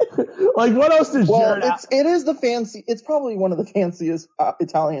 Like, what else does Jared? It is the fancy. It's probably one of the fanciest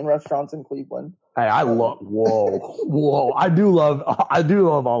Italian restaurants in Cleveland. Hey, I love. Whoa! I do love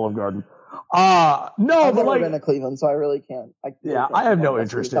Olive Garden. No, I've but never like, been to Cleveland, so I really can't. I have no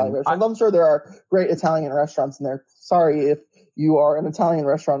interest in. I'm sure there are great Italian restaurants in there. Sorry if you are an Italian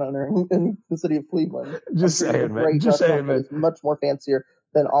restaurant owner in the city of Cleveland. Just saying, man. Just saying, man. It's much more fancier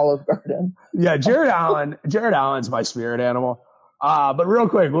than Olive Garden. Yeah, Jared Allen. Jared Allen's my spirit animal. But real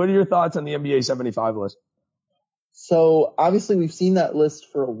quick, what are your thoughts on the NBA 75 list? So obviously we've seen that list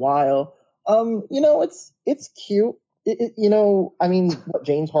for a while. It's cute. I mean,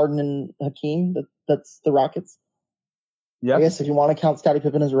 James Harden and Hakeem, that's the Rockets. Yeah. I guess if you want to count Scottie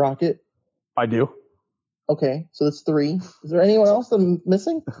Pippen as a Rocket. I do. Okay, so that's 3. Is there anyone else I'm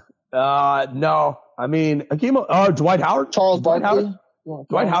missing? No. I mean, Hakeem, Dwight Howard? Charles Barkley?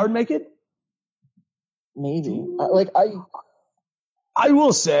 Dwight Howard make it? Maybe. I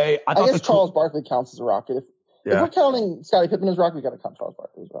will say, I guess Charles Barkley counts as a Rocket. If we're counting Scottie Pippen as a Rocket, we got to count Charles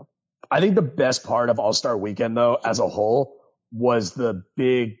Barkley as well. I think the best part of All-Star Weekend, though, as a whole, was the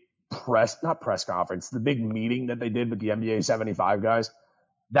big not press conference, the big meeting that they did with the NBA 75 guys.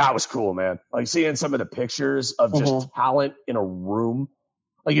 That was cool, man. Like seeing some of the pictures of just talent in a room.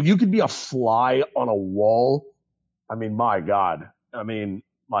 Like if you could be a fly on a wall, I mean, my God. I mean,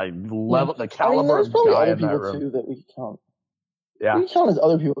 the caliber there's of probably guy other in that people room. too that we could count. Yeah. We can count as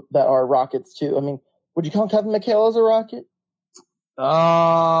other people that are Rockets too. I mean, would you count Kevin McHale as a Rocket? No,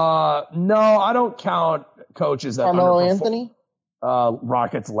 I don't count coaches that Carmelo Anthony?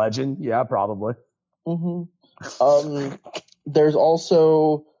 Rockets legend. Yeah, probably. There's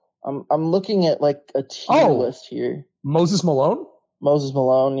also I'm looking at like a tier list here. Moses Malone? Moses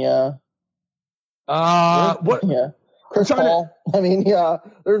Malone, yeah. What? Yeah. Chris Paul.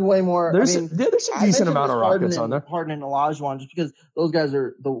 There's way more. There's a decent amount of Rockets on there. Harden and Olajuwon, just because those guys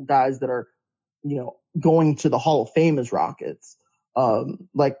are the guys that are, going to the Hall of Fame as Rockets.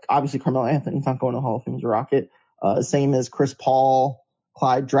 Like obviously Carmelo Anthony's not going to the Hall of Fame as a Rocket. Same as Chris Paul,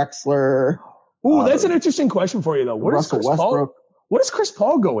 Clyde Drexler. Ooh, that's an interesting question for you though. What does Chris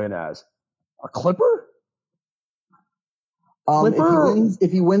Paul go in as? A Clipper?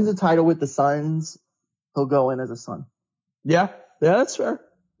 If he wins the title with the Suns, he'll go in as a Sun. Yeah, that's fair.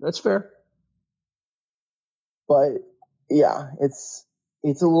 That's fair. But yeah, it's a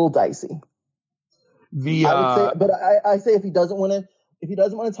little dicey. I would say, I say if he doesn't win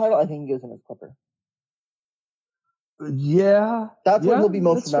a title, I think he goes in as Clipper. Yeah, that's what he'll be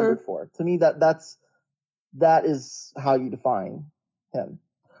most remembered for. To me, that is how you define him.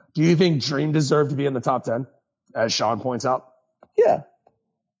 Do you think Dream deserved to be in the top 10, as Sean points out? Yeah.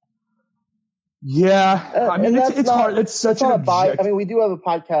 Yeah, I mean it's hard. It's such an bias. I mean, we do have a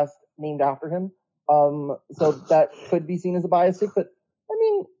podcast named after him, so that could be seen as a bias take. But I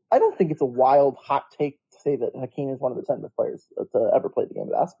mean, I don't think it's a wild hot take to say that Hakeem is one of the 10 best players to ever play the game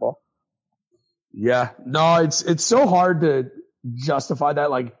of basketball. Yeah, no, it's so hard to justify that.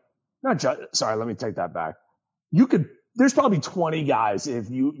 Like, sorry, let me take that back. There's probably 20 guys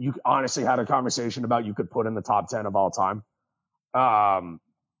if you honestly had a conversation about you could put in the top 10 of all time.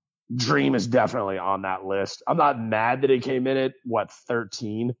 Dream is definitely on that list. I'm not mad that it came in at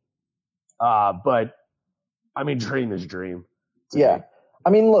 13. But I mean, Dream is Dream. Yeah. Me. I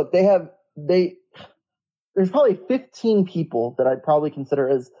mean, look, there's probably 15 people that I'd probably consider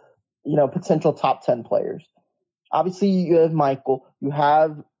as, potential top 10 players. Obviously, you have Michael, you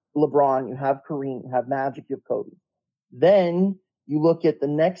have LeBron, you have Kareem, you have Magic, you have Kobe. Then you look at the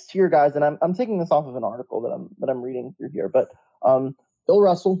next tier guys, and I'm taking this off of an article that I'm reading through here, but Bill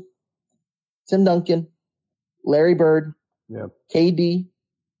Russell, Tim Duncan, Larry Bird, KD,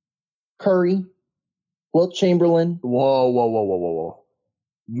 Curry, Wilt Chamberlain. Whoa.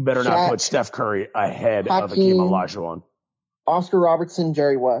 You better not put Steph Curry ahead of Hakeem Olajuwon. Oscar Robertson,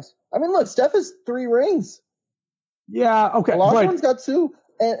 Jerry West. I mean, look, Steph has 3 rings. Yeah, okay. Olajuwon's got 2.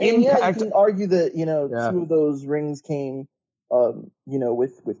 And you can argue that, 2 of those rings came,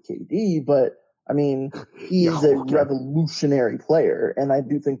 with KD, but I mean, he is a revolutionary player, and I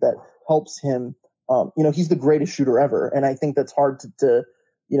do think that helps him. He's the greatest shooter ever, and I think that's hard to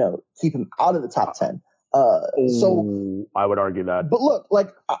keep him out of the top 10. So I would argue that. But look,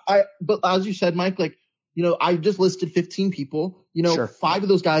 like but as you said, Mike, like, I just listed 15 people. Sure. 5 of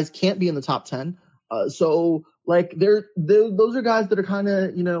those guys can't be in the top 10. So like those are guys that are kind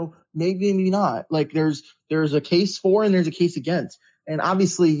of, maybe not. Like there's a case for and there's a case against. And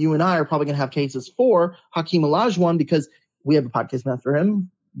obviously you and I are probably going to have cases for Hakeem Olajuwon because we have a podcast after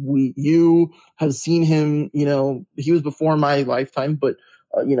him. You have seen him, he was before my lifetime, but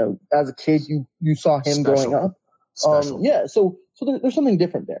as a kid, you saw him growing up. Yeah. So there's something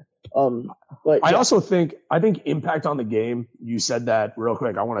different there. But I also think impact on the game. You said that real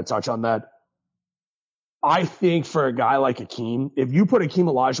quick. I want to touch on that. I think for a guy like Hakeem, if you put Hakeem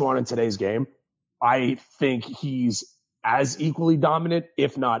Olajuwon in today's game, I think he's as equally dominant,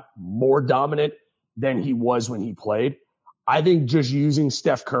 if not more dominant than he was when he played. I think just using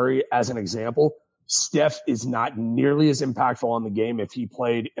Steph Curry as an example, Steph is not nearly as impactful on the game if he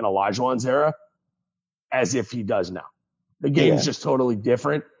played in Olajuwon's era as if he does now. The game's just totally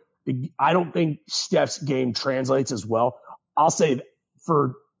different. I don't think Steph's game translates as well. I'll say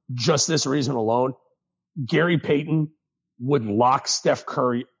for just this reason alone, Gary Payton would lock Steph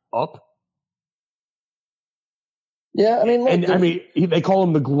Curry up. Yeah, I mean, they call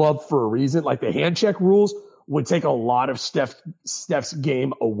him the glove for a reason. Like the hand check rules would take a lot of Steph's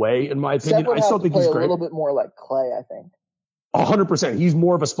game away, in my opinion. I still think he's great. A little bit more like Clay, I think. 100%. He's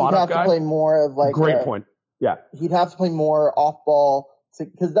more of a spot up guy. He'd have to play more of like great point. Yeah, he'd have to play more off ball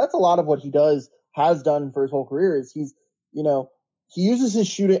because that's a lot of what he has done for his whole career. Is he uses his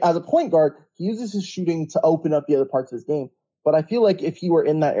shooting as a point guard. He uses his shooting to open up the other parts of his game. But I feel like if he were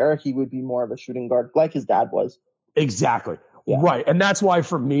in that era, he would be more of a shooting guard, like his dad was. Exactly. Yeah. Right. And that's why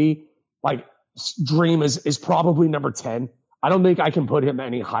for me, like Dream is probably number 10. I don't think I can put him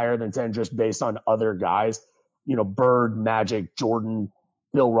any higher than 10 just based on other guys. Bird, Magic, Jordan,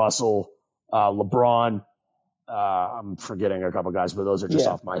 Bill Russell, LeBron. I'm forgetting a couple guys, but those are just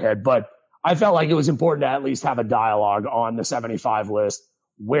off my head. But I felt like it was important to at least have a dialogue on the 75 list.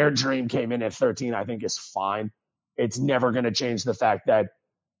 Where Dream came in at 13, I think is fine. It's never going to change the fact that,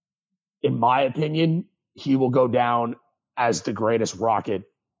 in my opinion, he will go down as the greatest Rocket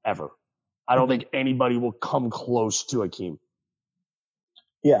ever. I don't think anybody will come close to Hakeem.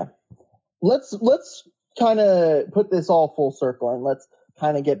 Yeah. Let's kind of put this all full circle and let's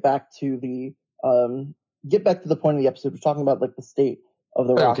kind of get back to the point of the episode. We're talking about like the state of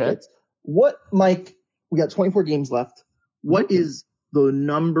the Rockets. Mike, we got 24 games left. What is the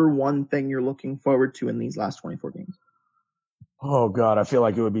number one thing you're looking forward to in these last 24 games? Oh God, I feel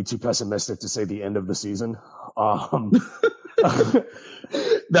like it would be too pessimistic to say the end of the season. That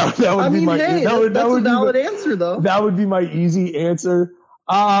would be my valid answer, though. That would be my easy answer.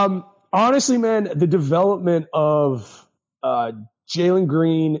 Honestly, man, the development of Jalen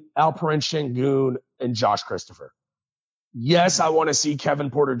Green, Alperen Şengün, and Josh Christopher. Yes, I want to see Kevin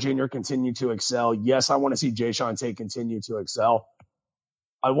Porter Jr. continue to excel. Yes, I want to see Jae'Sean Tate continue to excel.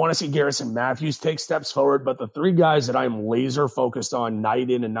 I want to see Garrison Matthews take steps forward, but the 3 guys that I'm laser focused on night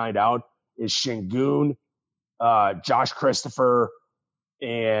in and night out is Şengün, Josh Christopher,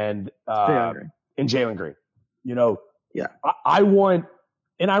 and Jalen Green.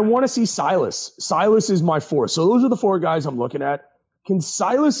 I want to see Silas. Silas is my 4. So those are the 4 guys I'm looking at. Can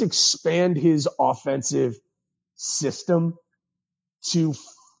Silas expand his offensive system to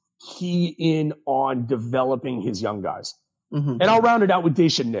key in on developing his young guys? Mm-hmm. And I'll round it out with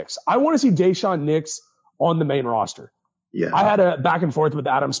Daishen Nix. I want to see Daishen Nix on the main roster. Yeah. I had a back and forth with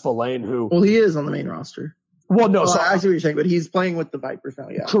Adam Spillane, who... Well, he is on the main roster. Well, no. So I see what you're saying, but he's playing with the Vipers now,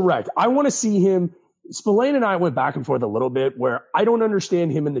 yeah. Correct. I want to see him... Spillane and I went back and forth a little bit where I don't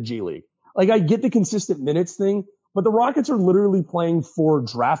understand him in the G League. Like, I get the consistent minutes thing, but the Rockets are literally playing for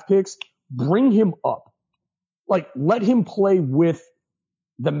draft picks. Bring him up. Like, let him play with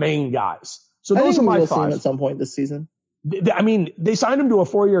the main guys. So those are my 5. See him at some point this season. I mean, they signed him to a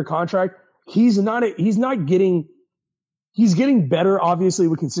 4-year contract. He's getting better, obviously,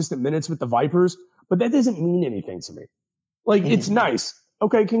 with consistent minutes with the Vipers, but that doesn't mean anything to me. Like, it's nice.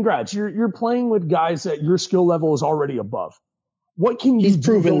 Okay, congrats. You're playing with guys that your skill level is already above. What can you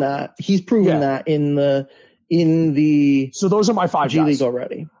do? He's proven that in the So those are my 5 G guys. League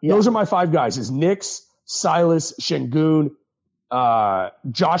already. Yeah. Those are my 5 guys is Nix, Silas, Şengün,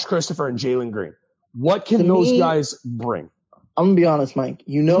 Josh Christopher, and Jalen Green. What can those guys bring? I'm going to be honest, Mike.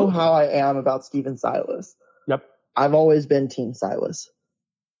 You know how I am about Steven Silas. Yep. I've always been Team Silas.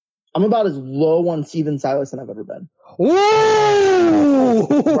 I'm about as low on Steven Silas than I've ever been. Woo!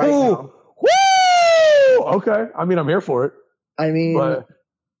 Right now. Woo! Okay. I mean, I'm here for it. I mean, but,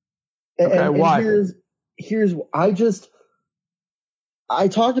 okay, why? Here's I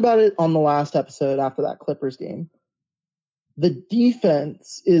talked about it on the last episode after that Clippers game. The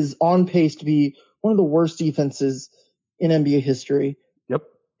defense is on pace to be one of the worst defenses in NBA history. Yep.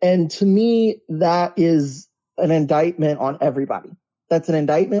 And to me, that is an indictment on everybody. That's an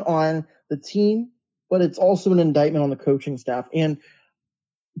indictment on the team, but it's also an indictment on the coaching staff. And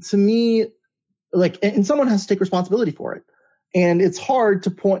to me, and someone has to take responsibility for it. And it's hard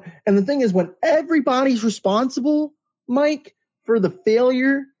to point. And the thing is, when everybody's responsible, Mike, for the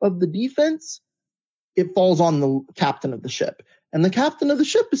failure of the defense, it falls on the captain of the ship. And the captain of the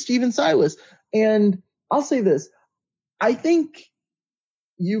ship is Steven Silas. And I'll say this. I think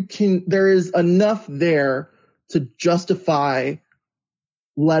there is enough there to justify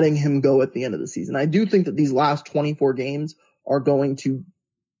letting him go at the end of the season. I do think that these last 24 games are going to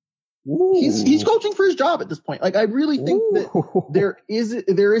he's coaching for his job at this point. Like, I really think that there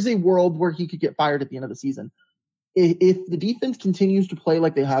is a world where he could get fired at the end of the season. If the defense continues to play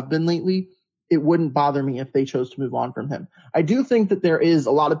like they have been lately, it wouldn't bother me if they chose to move on from him. I do think that there is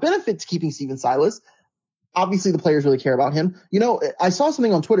a lot of benefit to keeping Steven Silas. Obviously, the players really care about him. You know, I saw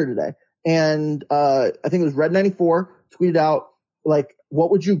something on Twitter today, and I think it was Red94 tweeted out, like,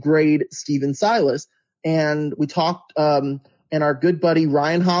 what would you grade Steven Silas? And we talked, and our good buddy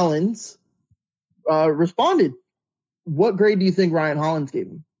Ryan Hollins responded. What grade do you think Ryan Hollins gave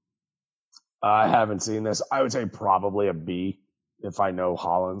him? I haven't seen this. I would say probably a B if I know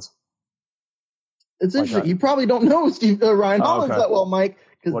Hollins. It's interesting. You probably don't know Ryan Hollins that well, Mike,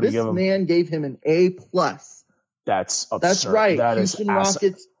 because this man gave him an A+. That's absurd. That's right. That Houston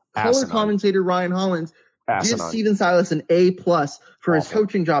Rockets color commentator Ryan Hollins gives Steven Silas an A+ for his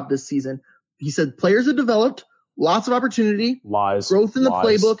coaching job this season. He said players have developed, lots of opportunity, growth in the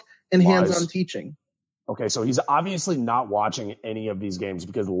playbook, and hands-on teaching. Okay, so he's obviously not watching any of these games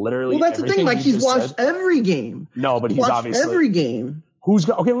because literally that's the thing, Mike. He's watched every game. No, but he's obviously every game.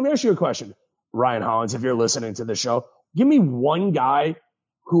 Okay, let me ask you a question. Ryan Hollins, if you're listening to the show, give me one guy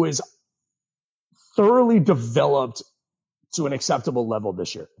who is thoroughly developed to an acceptable level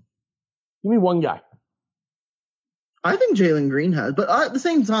this year. Give me one guy. I think Jalen Green has, but at the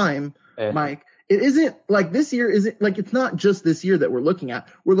same time, Mike, it isn't like this year isn't like it's not just this year that we're looking at.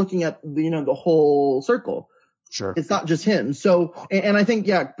 We're looking at the whole circle. Sure. It's not just him. So, and I think,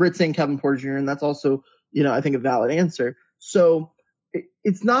 Britt's saying Kevin Porter Jr., and that's also, I think a valid answer. So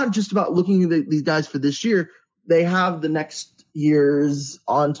it's not just about looking at these guys for this year. They have the next years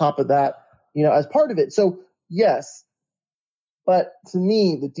on top of that, as part of it. So yes, but to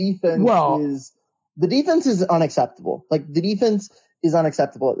me, the defense is unacceptable. Like, the defense is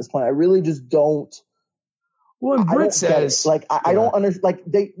unacceptable at this point. I really just don't. Well, Britt says, I don't understand.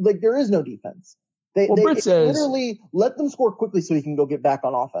 There is no defense. Britt says, literally let them score quickly so he can go get back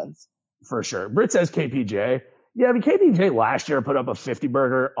on offense. For sure. Britt says KPJ. Yeah, but KPJ last year put up a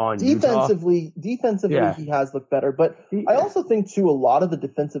 50-burger on Defensively, Utah. He has looked better. But I also think, too, a lot of the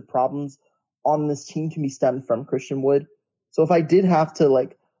defensive problems on this team can be stemmed from Christian Wood. So if I did have to,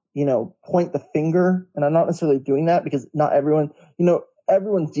 point the finger, and I'm not necessarily doing that because not everyone,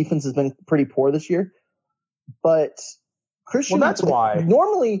 everyone's defense has been pretty poor this year. But Christian, well, that's why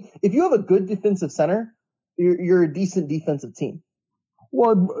normally, if you have a good defensive center, you're a decent defensive team.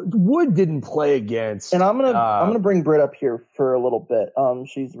 Well, Wood didn't play against, and I'm gonna bring Britt up here for a little bit.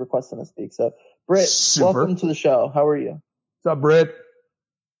 She's requesting to speak. So, Britt, welcome to the show. How are you? What's up, Britt?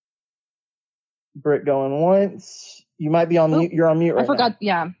 Britt going once. You might be on mute. You're on mute right now. I forgot.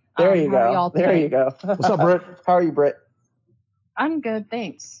 Yeah. There you go. There you go. What's up, Britt? How are you, Britt? I'm good,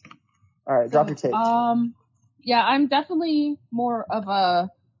 thanks. All right, drop your tape. Yeah, I'm definitely more of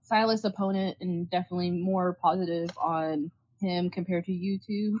a Silas opponent and definitely more positive on him compared to you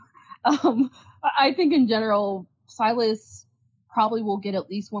two. I think in general, Silas probably will get at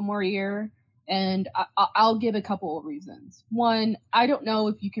least one more year, and I'll give a couple of reasons. One, I don't know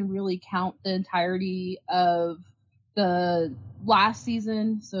if you can really count the entirety of the last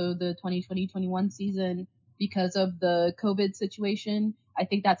season, so the 2020-21 season, because of the COVID situation. I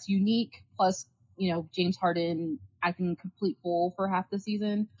think that's unique. Plus, James Harden acting complete fool for half the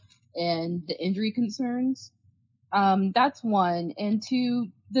season and the injury concerns. That's one. And two,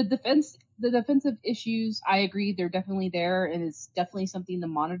 the defensive issues, I agree, they're definitely there, and it's definitely something to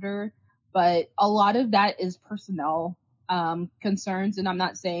monitor. But a lot of that is personnel concerns, and I'm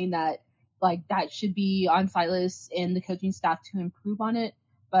not saying that that should be on Silas and the coaching staff to improve on it,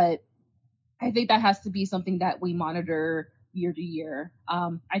 but I think that has to be something that we monitor year to year.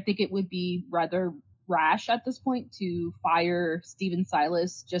 I think it would be rather rash at this point to fire Steven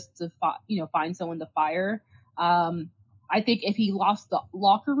Silas just to find someone to fire. I think if he lost the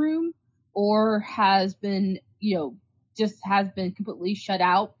locker room or has been just has been completely shut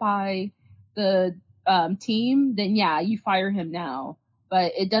out by the team, then yeah, you fire him now.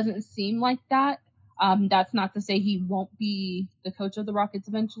 But it doesn't seem like that. That's not to say he won't be the coach of the Rockets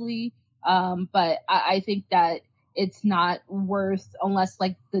eventually. But I think that it's not worth, unless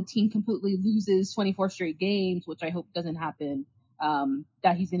like the team completely loses 24 straight games, which I hope doesn't happen,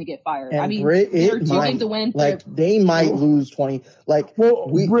 that he's going to get fired. And I mean, Britt, there are 2 games to win. Like they might lose 20. Like,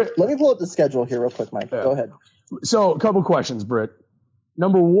 Britt, let me pull up the schedule here real quick, Mike. Yeah. Go ahead. So a couple questions, Britt.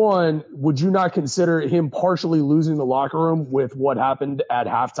 Number one, would you not consider him partially losing the locker room with what happened at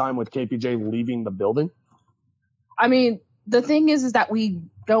halftime with KPJ leaving the building? I mean, the thing is that we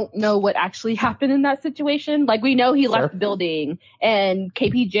don't know what actually happened in that situation. Like, we know he left the building, and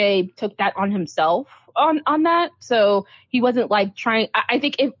KPJ took that on himself on that. So he wasn't like trying. I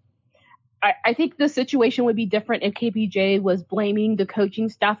think the situation would be different if KPJ was blaming the coaching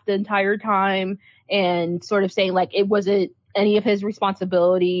staff the entire time and sort of saying like it wasn't any of his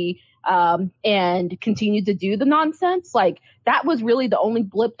responsibility, and continued to do the nonsense. Like, that was really the only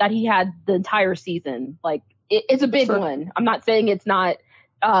blip that he had the entire season. Like, it's a big one. I'm not saying it's not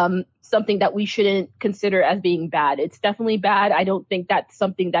something that we shouldn't consider as being bad. It's definitely bad. I don't think that's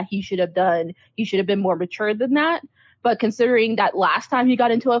something that he should have done. He should have been more mature than that. But considering that last time he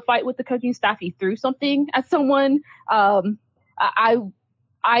got into a fight with the coaching staff, he threw something at someone,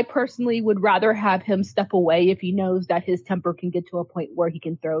 I personally would rather have him step away if he knows that his temper can get to a point where he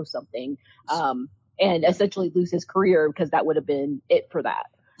can throw something and essentially lose his career, because that would have been it for that.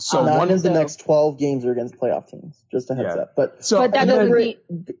 So 9 of the next 12 games are against playoff teams. Just a heads up. But that doesn't mean.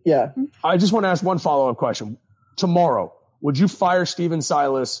 Yeah. I just want to ask one follow-up question. Tomorrow, would you fire Steven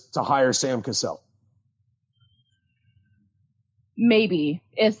Silas to hire Sam Cassell? Maybe,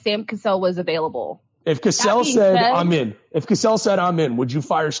 if Sam Cassell was available. If Cassell said, I'm in. If Cassell said, I'm in, would you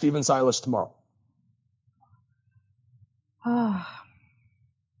fire Steven Silas tomorrow? I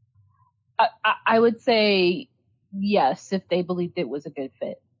would say yes, if they believed it was a good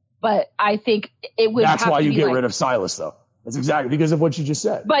fit. But I think it would That's have why to you be get like, rid of Silas, though. That's exactly because of what you just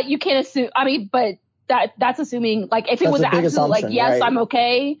said. But you can't assume. I mean, but that's assuming, like, if it was actually like, yes, right? I'm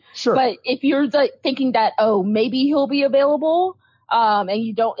okay. Sure. But if you're thinking that, oh, maybe he'll be available, and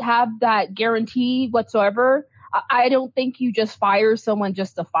you don't have that guarantee whatsoever, I don't think you just fire someone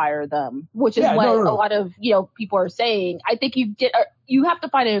just to fire them, which is a lot of people are saying. I think you have to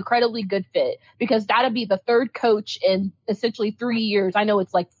find an incredibly good fit, because that'll be the third coach in essentially 3 years. I know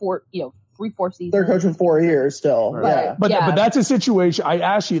it's like 4 seasons. Third coach in 4 years still. Right. Yeah. But that's a situation. I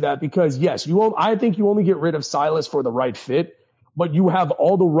asked you that because yes, I think you only get rid of Silas for the right fit, but you have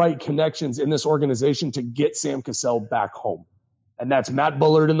all the right connections in this organization to get Sam Cassell back home. And that's Matt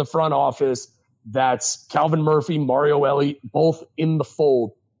Bullard in the front office. That's Calvin Murphy, Mario Ellie, both in the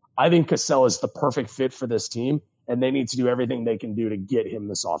fold. I think Cassell is the perfect fit for this team, and they need to do everything they can do to get him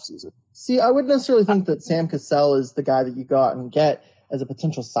this offseason. See, I wouldn't necessarily think that Sam Cassell is the guy that you go out and get as a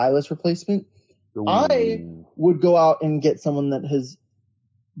potential Silas replacement. Ooh. I would go out and get someone that has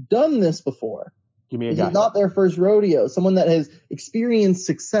done this before. Give me a guy. It's not their first rodeo. Someone that has experienced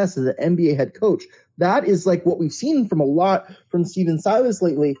success as an NBA head coach. That is like what we've seen from a lot from Steven Silas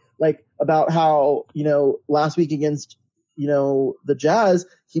lately, like about how, last week against, the Jazz,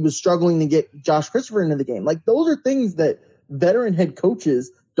 he was struggling to get Josh Christopher into the game. Like, those are things that veteran head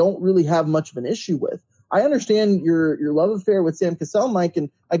coaches don't really have much of an issue with. I understand your love affair with Sam Cassell, Mike, and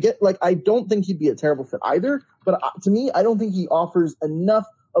I get, like, I don't think he'd be a terrible fit either, but to me, I don't think he offers enough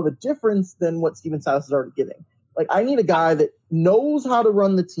of a difference than what Steven Silas is already giving. Like, I need a guy that knows how to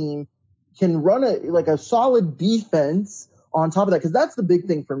run the team, can run a solid defense on top of that, because that's the big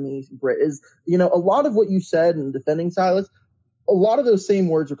thing for me, Britt, is, a lot of what you said in defending Silas, a lot of those same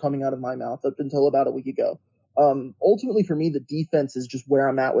words are coming out of my mouth up until about a week ago. Ultimately, for me, the defense is just where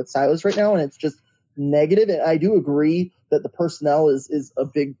I'm at with Silas right now, and it's just negative. And I do agree that the personnel is a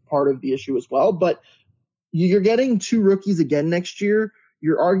big part of the issue as well, but you're getting 2 rookies again next year.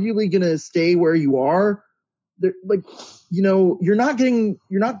 You're arguably going to stay where you are. You're not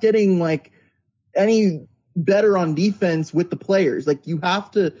getting like any better on defense with the players. Like, you have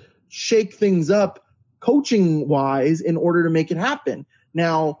to shake things up coaching wise in order to make it happen.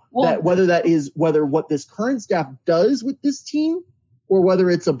 Now, whether what this current staff does with this team, or whether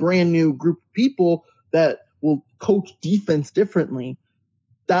it's a brand new group of people that will coach defense differently,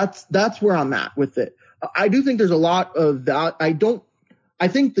 that's where I'm at with it. I do think there's a lot of that. I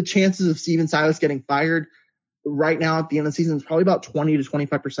think the chances of Steven Silas getting fired right now at the end of the season is probably about 20 to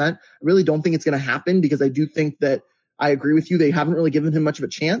 25%. I really don't think it's going to happen, because I do think that I agree with you. They haven't really given him much of a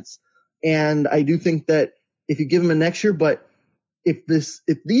chance. And I do think that if you give him a next year, but if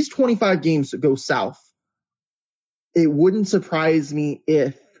these 25 games go south, it wouldn't surprise me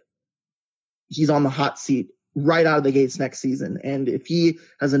if he's on the hot seat right out of the gates next season. And if he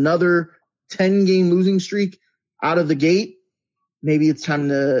has another 10-game losing streak out of the gate, maybe it's time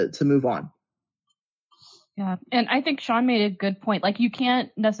to move on. Yeah, and I think Sean made a good point. Like, you can't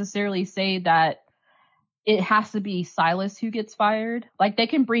necessarily say that it has to be Silas who gets fired. Like, they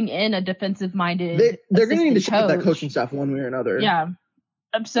can bring in a defensive-minded They're going to need to shape that coach. coaching staff one way or another. Yeah.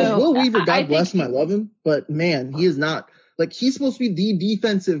 So like Will Weaver, God bless him, I love him, but man, he is not like he's supposed to be the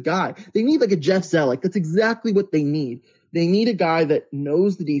defensive guy. They need like a Jeff Zellick. That's exactly what they need. They need a guy that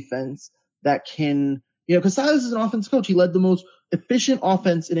knows the defense, that can, because Silas is an offense coach. He led the most efficient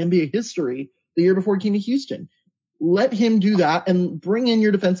offense in NBA history the year before he came to Houston. Let him do that and bring in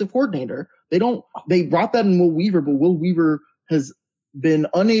your defensive coordinator. They brought that in Will Weaver, but Will Weaver has been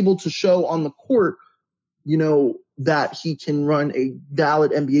unable to show on the court, that he can run a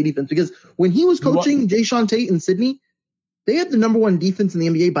valid NBA defense. Because when he was coaching Jayshawn Tate and Sydney, they had the number one defense in the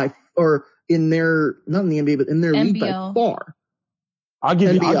NBA not in the NBA, but in their NBL. league by far.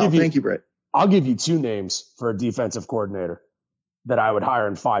 Thank you, Britt. I'll give you two names for a defensive coordinator that I would hire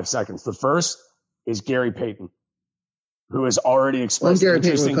in 5 seconds. The first is Gary Payton, who has already expressed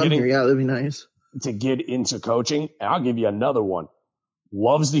interest in getting here. Yeah, that'd be nice to get into coaching. And I'll give you another one.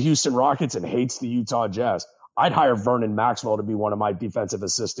 Loves the Houston Rockets and hates the Utah Jazz. I'd hire Vernon Maxwell to be one of my defensive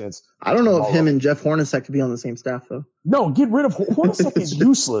assistants. I don't know if him and Jeff Hornacek could be on the same staff, though. No, get rid of Hornacek. Is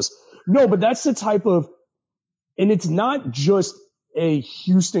useless. No, but that's the type of, and it's not just a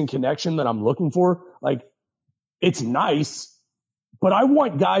Houston connection that I'm looking for. Like, it's nice, but I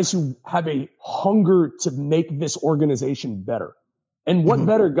want guys who have a hunger to make this organization better. And what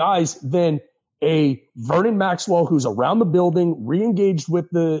better guys than a Vernon Maxwell who's around the building, re-engaged with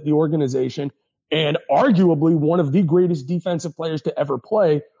the organization, and arguably one of the greatest defensive players to ever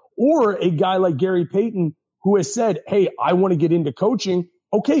play, or a guy like Gary Payton who has said, hey, I want to get into coaching.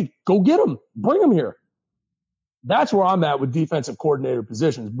 Okay, go get him. Bring him here. That's where I'm at with defensive coordinator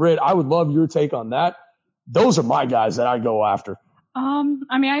positions. Britt, I would love your take on that. Those are my guys that I go after.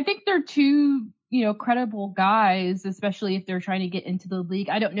 I think they're two, credible guys, especially if they're trying to get into the league.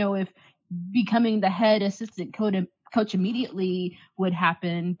 I don't know if becoming the head assistant coach immediately would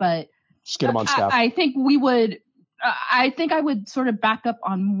happen, but just get him on staff. I think we would. I think I would sort of back up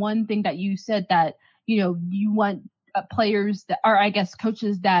on one thing that you said, that you want players that are, I guess,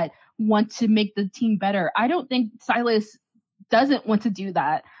 coaches that want to make the team better. I don't think Silas doesn't want to do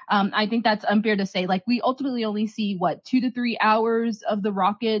that. I think that's unfair to say. Like, we ultimately only see 2 to 3 hours of the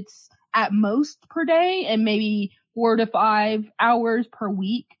Rockets at most per day, and maybe 4 to 5 hours per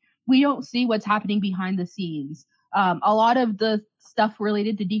week. We don't see what's happening behind the scenes. A lot of the stuff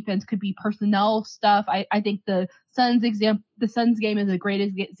related to defense could be personnel stuff. I think the Suns game is a great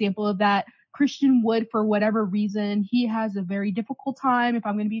example of that. Christian Wood, for whatever reason, he has a very difficult time, if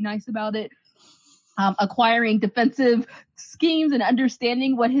I'm going to be nice about it, acquiring defensive schemes and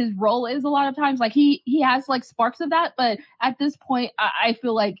understanding what his role is. A lot of times, like, he has like sparks of that, but at this point, I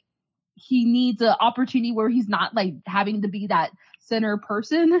feel like he needs an opportunity where he's not like having to be that center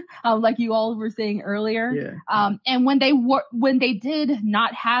person, like you all were saying earlier. Yeah. And when they did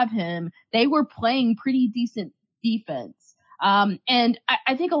not have him, they were playing pretty decent defense. And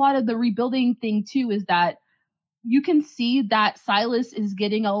I think a lot of the rebuilding thing too is that you can see that Silas is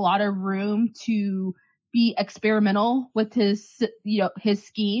getting a lot of room to be experimental with his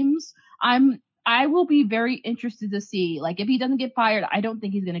schemes. I will be very interested to see, like, if he doesn't get fired. I don't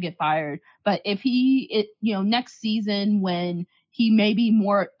think he's going to get fired, but if next season, when he may be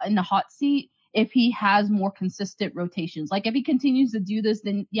more in the hot seat, if he has more consistent rotations, like if he continues to do this,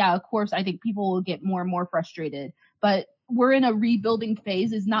 then yeah, of course, I think people will get more and more frustrated. But we're in a rebuilding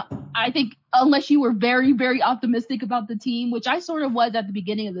phase. I think, unless you were very, very optimistic about the team, which I sort of was at the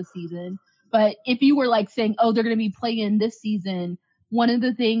beginning of the season. But if you were like saying, oh, they're going to be playing this season, one of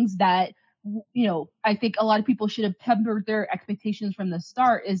the things that, I think a lot of people should have tempered their expectations from the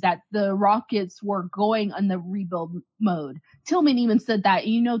start is that the Rockets were going on the rebuild mode. Tillman even said that.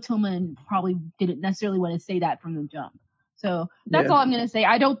 Tillman probably didn't necessarily want to say that from the jump. So that's all I'm going to say.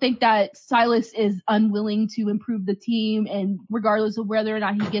 I don't think that Silas is unwilling to improve the team, and regardless of whether or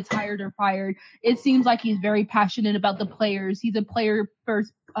not he gets hired or fired, it seems like he's very passionate about the players. He's a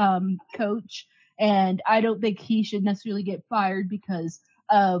player-first coach, and I don't think he should necessarily get fired because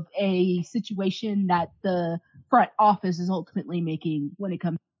of a situation that the front office is ultimately making when it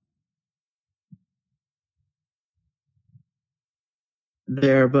comes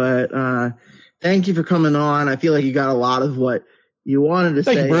there. But thank you for coming on. I feel like you got a lot of what you wanted to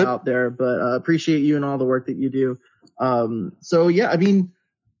say out there, but appreciate you and all the work that you do. So yeah, I mean,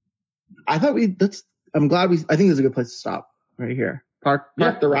 I thought I'm glad I think this is a good place to stop right here. Park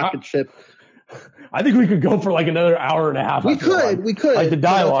the rocket ship. I think we could go for like another hour and a half. We could. Like the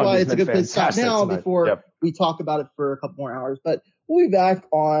dialogue. That's why has it's a been good place to stop now tonight. before we talk about it for a couple more hours. But we'll be back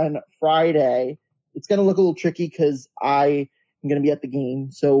on Friday. It's going to look a little tricky because I am going to be at the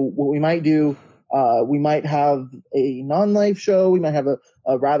game. So what we might do, we might have a non-live show. We might have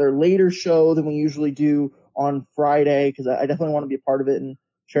a rather later show than we usually do on Friday because I definitely want to be a part of it and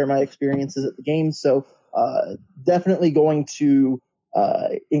share my experiences at the game. So definitely going to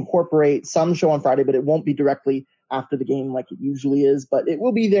incorporate some show on Friday, but it won't be directly after the game like it usually is. But it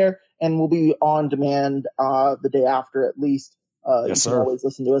will be there and will be on demand the day after at least. You can always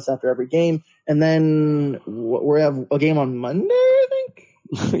listen to us after every game. And then we have a game on Monday, I think.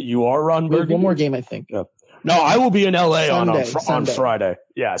 You are Ron Burgundy? We have one more game, I think. Yeah. No, I will be in LA on Friday.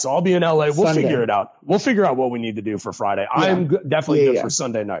 Yeah, so I'll be in LA. We'll figure it out. We'll figure out what we need to do for Friday. Yeah. I'm definitely good for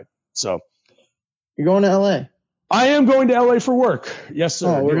Sunday night. So you're going to LA? I am going to LA for work. Yes, sir.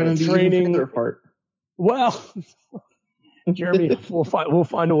 Oh, we're going to be training apart. Well, Jeremy, we'll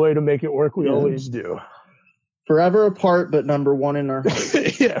find a way to make it work. We always do. Forever apart, but number one in our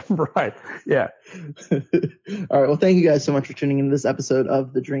hearts. Yeah, right. Yeah. All right. Well, thank you guys so much for tuning into this episode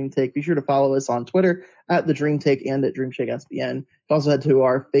of The Dream Take. Be sure to follow us on Twitter at The Dream Take and at DreamShakeSBN. Also head to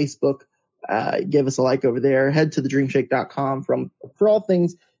our Facebook. Give us a like over there. Head to thedreamshake.com for all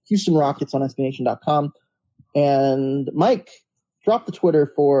things Houston Rockets on SBNation.com. And Mike, drop the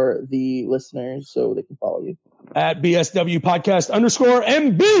Twitter for the listeners so they can follow you. At BSW Podcast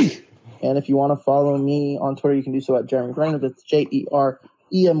 _MB. And if you want to follow me on Twitter, you can do so at Jeremy Brenner. That's JeremyBrener.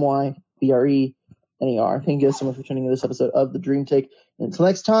 Thank you guys so much for tuning in to this episode of The Dream Take. And until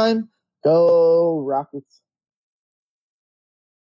next time, go Rockets.